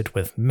replaced it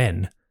with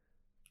Men,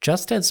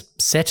 just as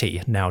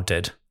Sety now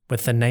did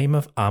with the name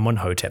of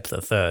Amunhotep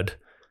III.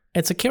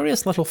 It's a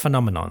curious little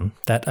phenomenon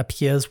that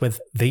appears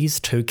with these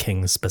two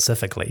kings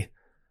specifically.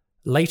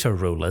 Later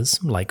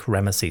rulers, like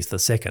Ramesses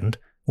II,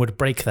 would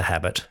break the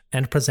habit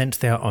and present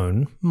their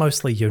own,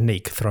 mostly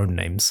unique throne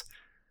names.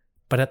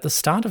 But at the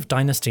start of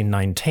Dynasty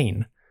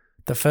 19,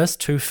 the first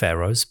two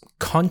pharaohs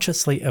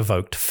consciously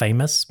evoked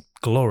famous,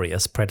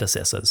 glorious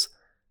predecessors.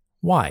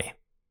 Why?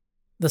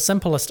 The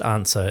simplest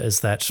answer is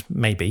that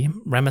maybe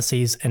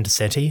Ramesses and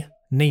Sety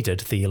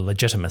needed the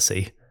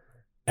legitimacy.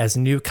 As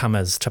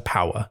newcomers to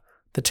power,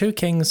 the two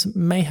kings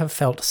may have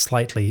felt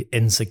slightly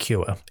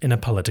insecure in a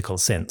political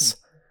sense.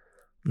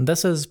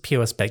 This is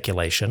pure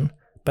speculation,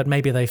 but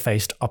maybe they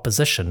faced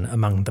opposition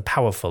among the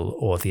powerful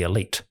or the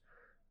elite.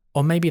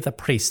 Or maybe the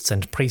priests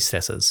and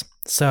priestesses,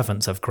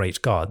 servants of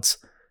great gods,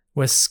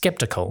 were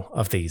skeptical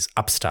of these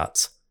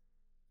upstarts.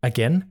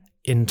 Again,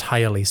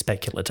 entirely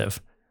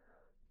speculative.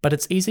 But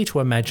it's easy to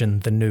imagine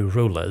the new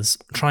rulers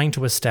trying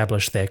to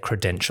establish their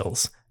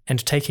credentials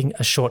and taking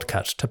a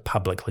shortcut to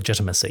public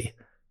legitimacy.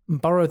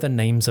 Borrow the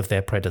names of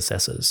their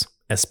predecessors,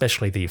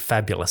 especially the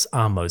fabulous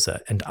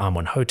Ahmose and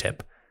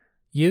Amunhotep.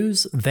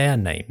 Use their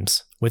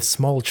names, with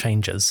small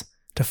changes,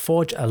 to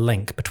forge a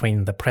link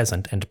between the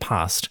present and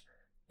past,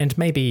 and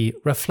maybe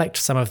reflect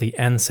some of the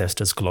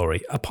ancestors'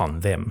 glory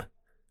upon them.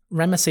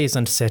 Ramesses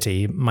and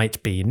Sety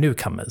might be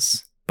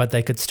newcomers, but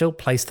they could still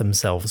place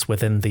themselves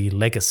within the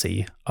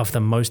legacy of the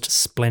most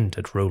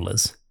splendid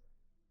rulers.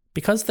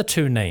 Because the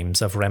two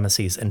names of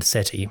Ramesses and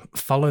Sety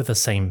follow the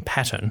same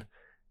pattern,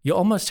 you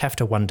almost have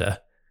to wonder,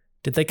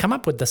 did they come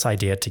up with this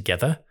idea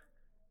together?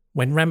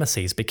 When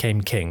Ramesses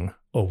became king,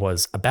 or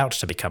was about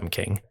to become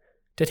king,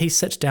 did he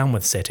sit down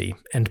with Sety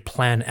and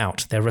plan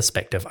out their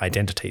respective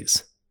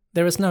identities?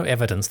 There is no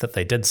evidence that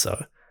they did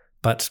so,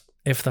 but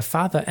if the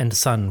father and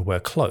son were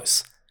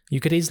close, you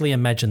could easily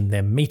imagine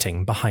them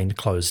meeting behind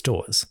closed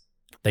doors.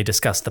 They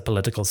discuss the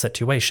political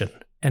situation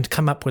and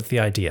come up with the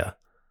idea,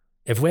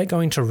 if we're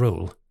going to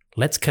rule,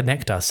 let's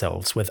connect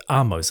ourselves with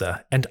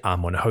Ahmose and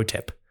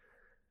Amunhotep.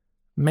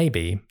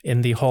 Maybe,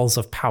 in the halls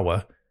of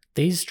power,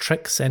 these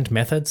tricks and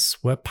methods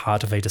were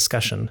part of a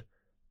discussion,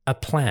 a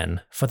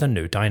plan for the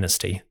new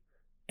dynasty.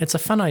 It's a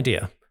fun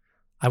idea.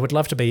 I would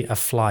love to be a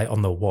fly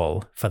on the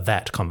wall for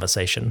that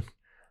conversation.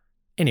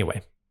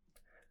 Anyway,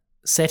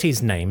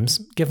 Sety's names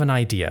give an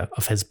idea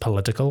of his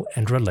political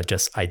and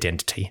religious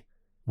identity.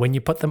 When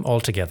you put them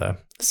all together,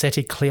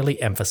 Sety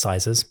clearly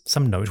emphasizes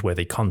some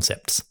noteworthy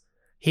concepts.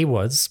 He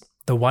was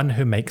the one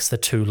who makes the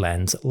two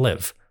lands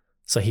live,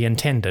 so he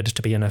intended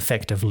to be an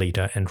effective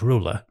leader and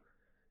ruler.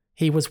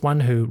 He was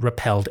one who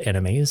repelled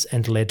enemies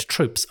and led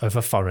troops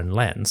over foreign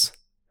lands.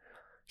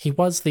 He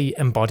was the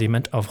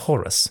embodiment of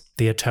Horus,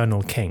 the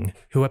eternal king,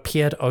 who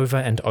appeared over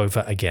and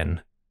over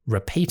again,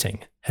 repeating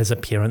his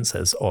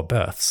appearances or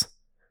births.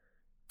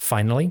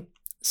 Finally,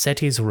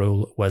 Sety's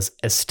rule was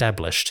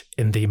established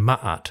in the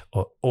Ma'at,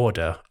 or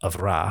Order of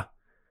Ra.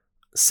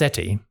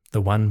 Sety,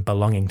 the one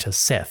belonging to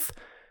Seth,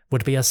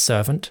 would be a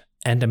servant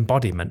and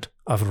embodiment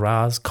of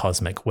Ra's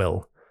cosmic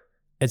will.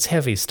 It's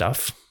heavy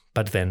stuff,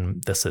 but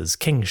then this is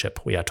kingship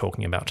we are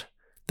talking about.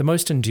 The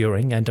most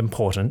enduring and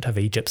important of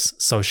Egypt's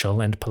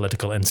social and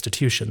political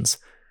institutions,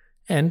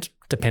 and,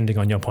 depending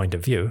on your point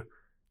of view,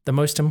 the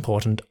most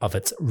important of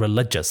its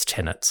religious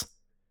tenets.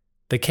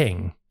 The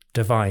king,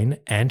 divine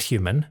and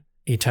human,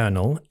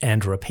 eternal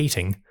and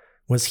repeating,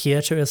 was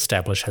here to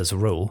establish his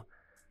rule,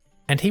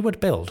 and he would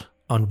build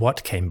on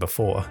what came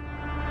before.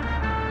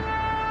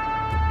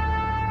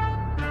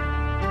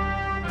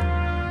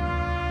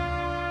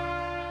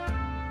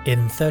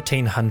 In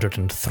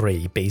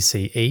 1303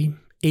 BCE,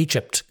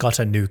 Egypt got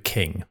a new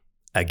king,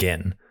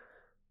 again.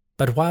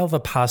 But while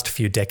the past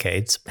few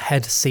decades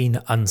had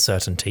seen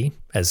uncertainty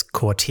as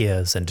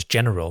courtiers and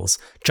generals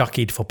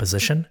jockeyed for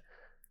position,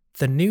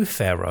 the new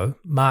pharaoh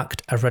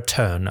marked a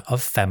return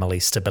of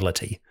family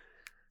stability.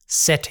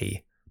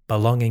 Sety,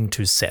 belonging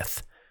to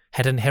Seth,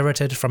 had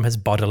inherited from his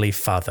bodily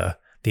father,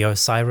 the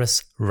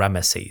Osiris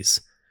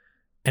Ramesses.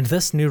 And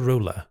this new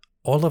ruler,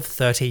 all of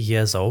 30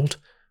 years old,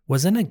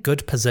 was in a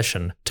good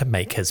position to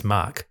make his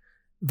mark.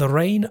 The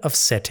reign of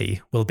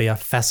Sety will be a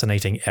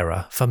fascinating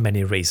era for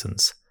many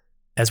reasons.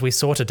 As we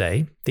saw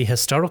today, the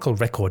historical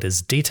record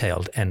is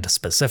detailed and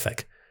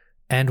specific,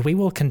 and we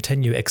will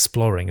continue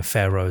exploring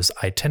Pharaoh's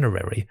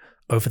itinerary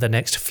over the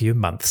next few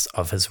months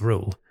of his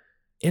rule.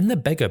 In the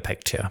bigger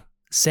picture,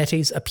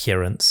 Sety's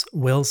appearance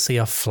will see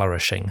a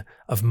flourishing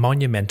of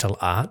monumental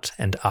art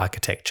and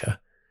architecture.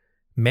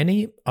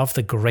 Many of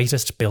the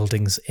greatest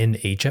buildings in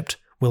Egypt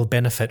will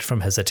benefit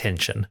from his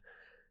attention,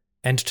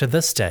 and to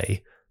this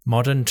day,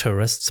 modern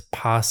tourists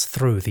pass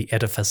through the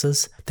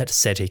edifices that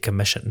Sety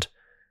commissioned.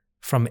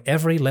 From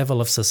every level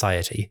of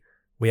society,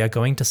 we are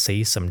going to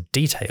see some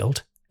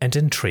detailed and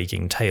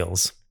intriguing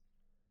tales.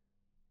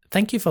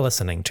 Thank you for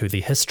listening to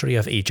the History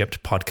of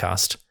Egypt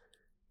podcast.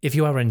 If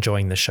you are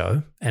enjoying the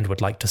show and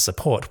would like to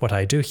support what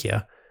I do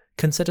here,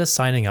 consider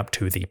signing up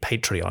to the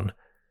Patreon.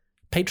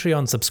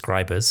 Patreon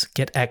subscribers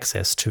get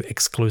access to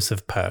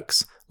exclusive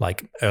perks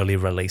like early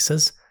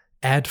releases,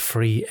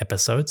 ad-free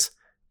episodes,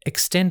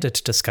 extended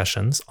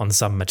discussions on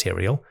some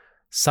material,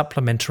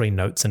 supplementary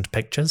notes and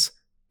pictures,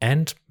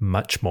 and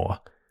much more.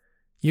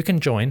 You can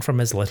join from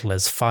as little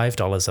as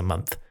 $5 a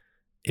month.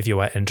 If you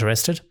are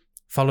interested,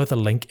 follow the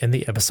link in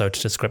the episode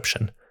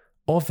description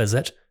or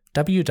visit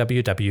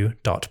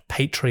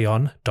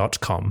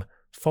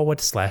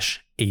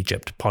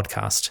www.patreon.com/Egypt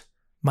podcast.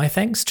 My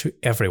thanks to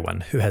everyone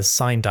who has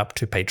signed up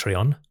to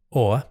Patreon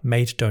or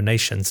made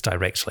donations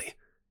directly.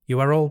 You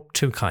are all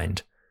too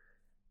kind.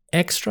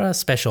 Extra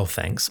special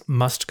thanks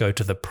must go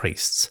to the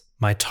priests,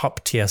 my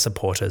top-tier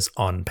supporters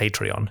on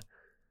Patreon.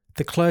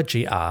 The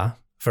clergy are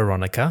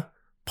Veronica,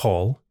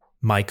 Paul,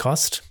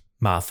 Mykost,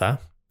 Martha,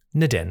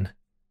 Nidin,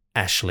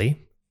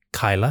 Ashley,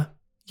 Kyla,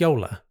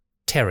 Yola,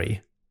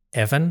 Terry,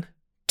 Evan,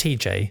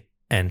 TJ,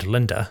 and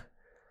Linda.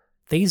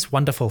 These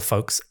wonderful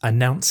folks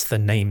announce the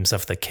names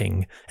of the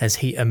king as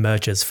he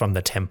emerges from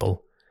the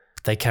temple.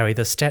 They carry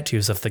the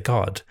statues of the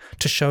god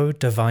to show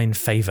divine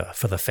favor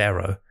for the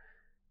pharaoh.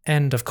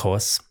 And, of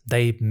course,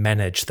 they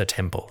manage the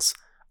temples,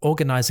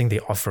 organizing the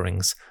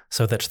offerings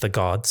so that the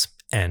gods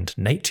and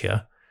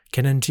nature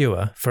can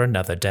endure for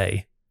another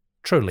day.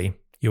 Truly,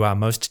 you are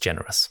most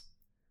generous.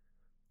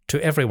 To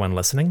everyone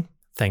listening,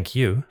 thank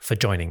you for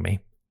joining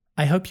me.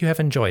 I hope you have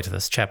enjoyed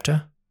this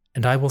chapter,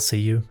 and I will see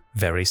you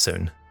very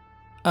soon.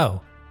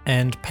 Oh,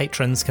 and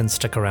patrons can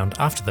stick around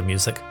after the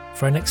music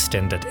for an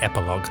extended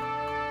epilogue.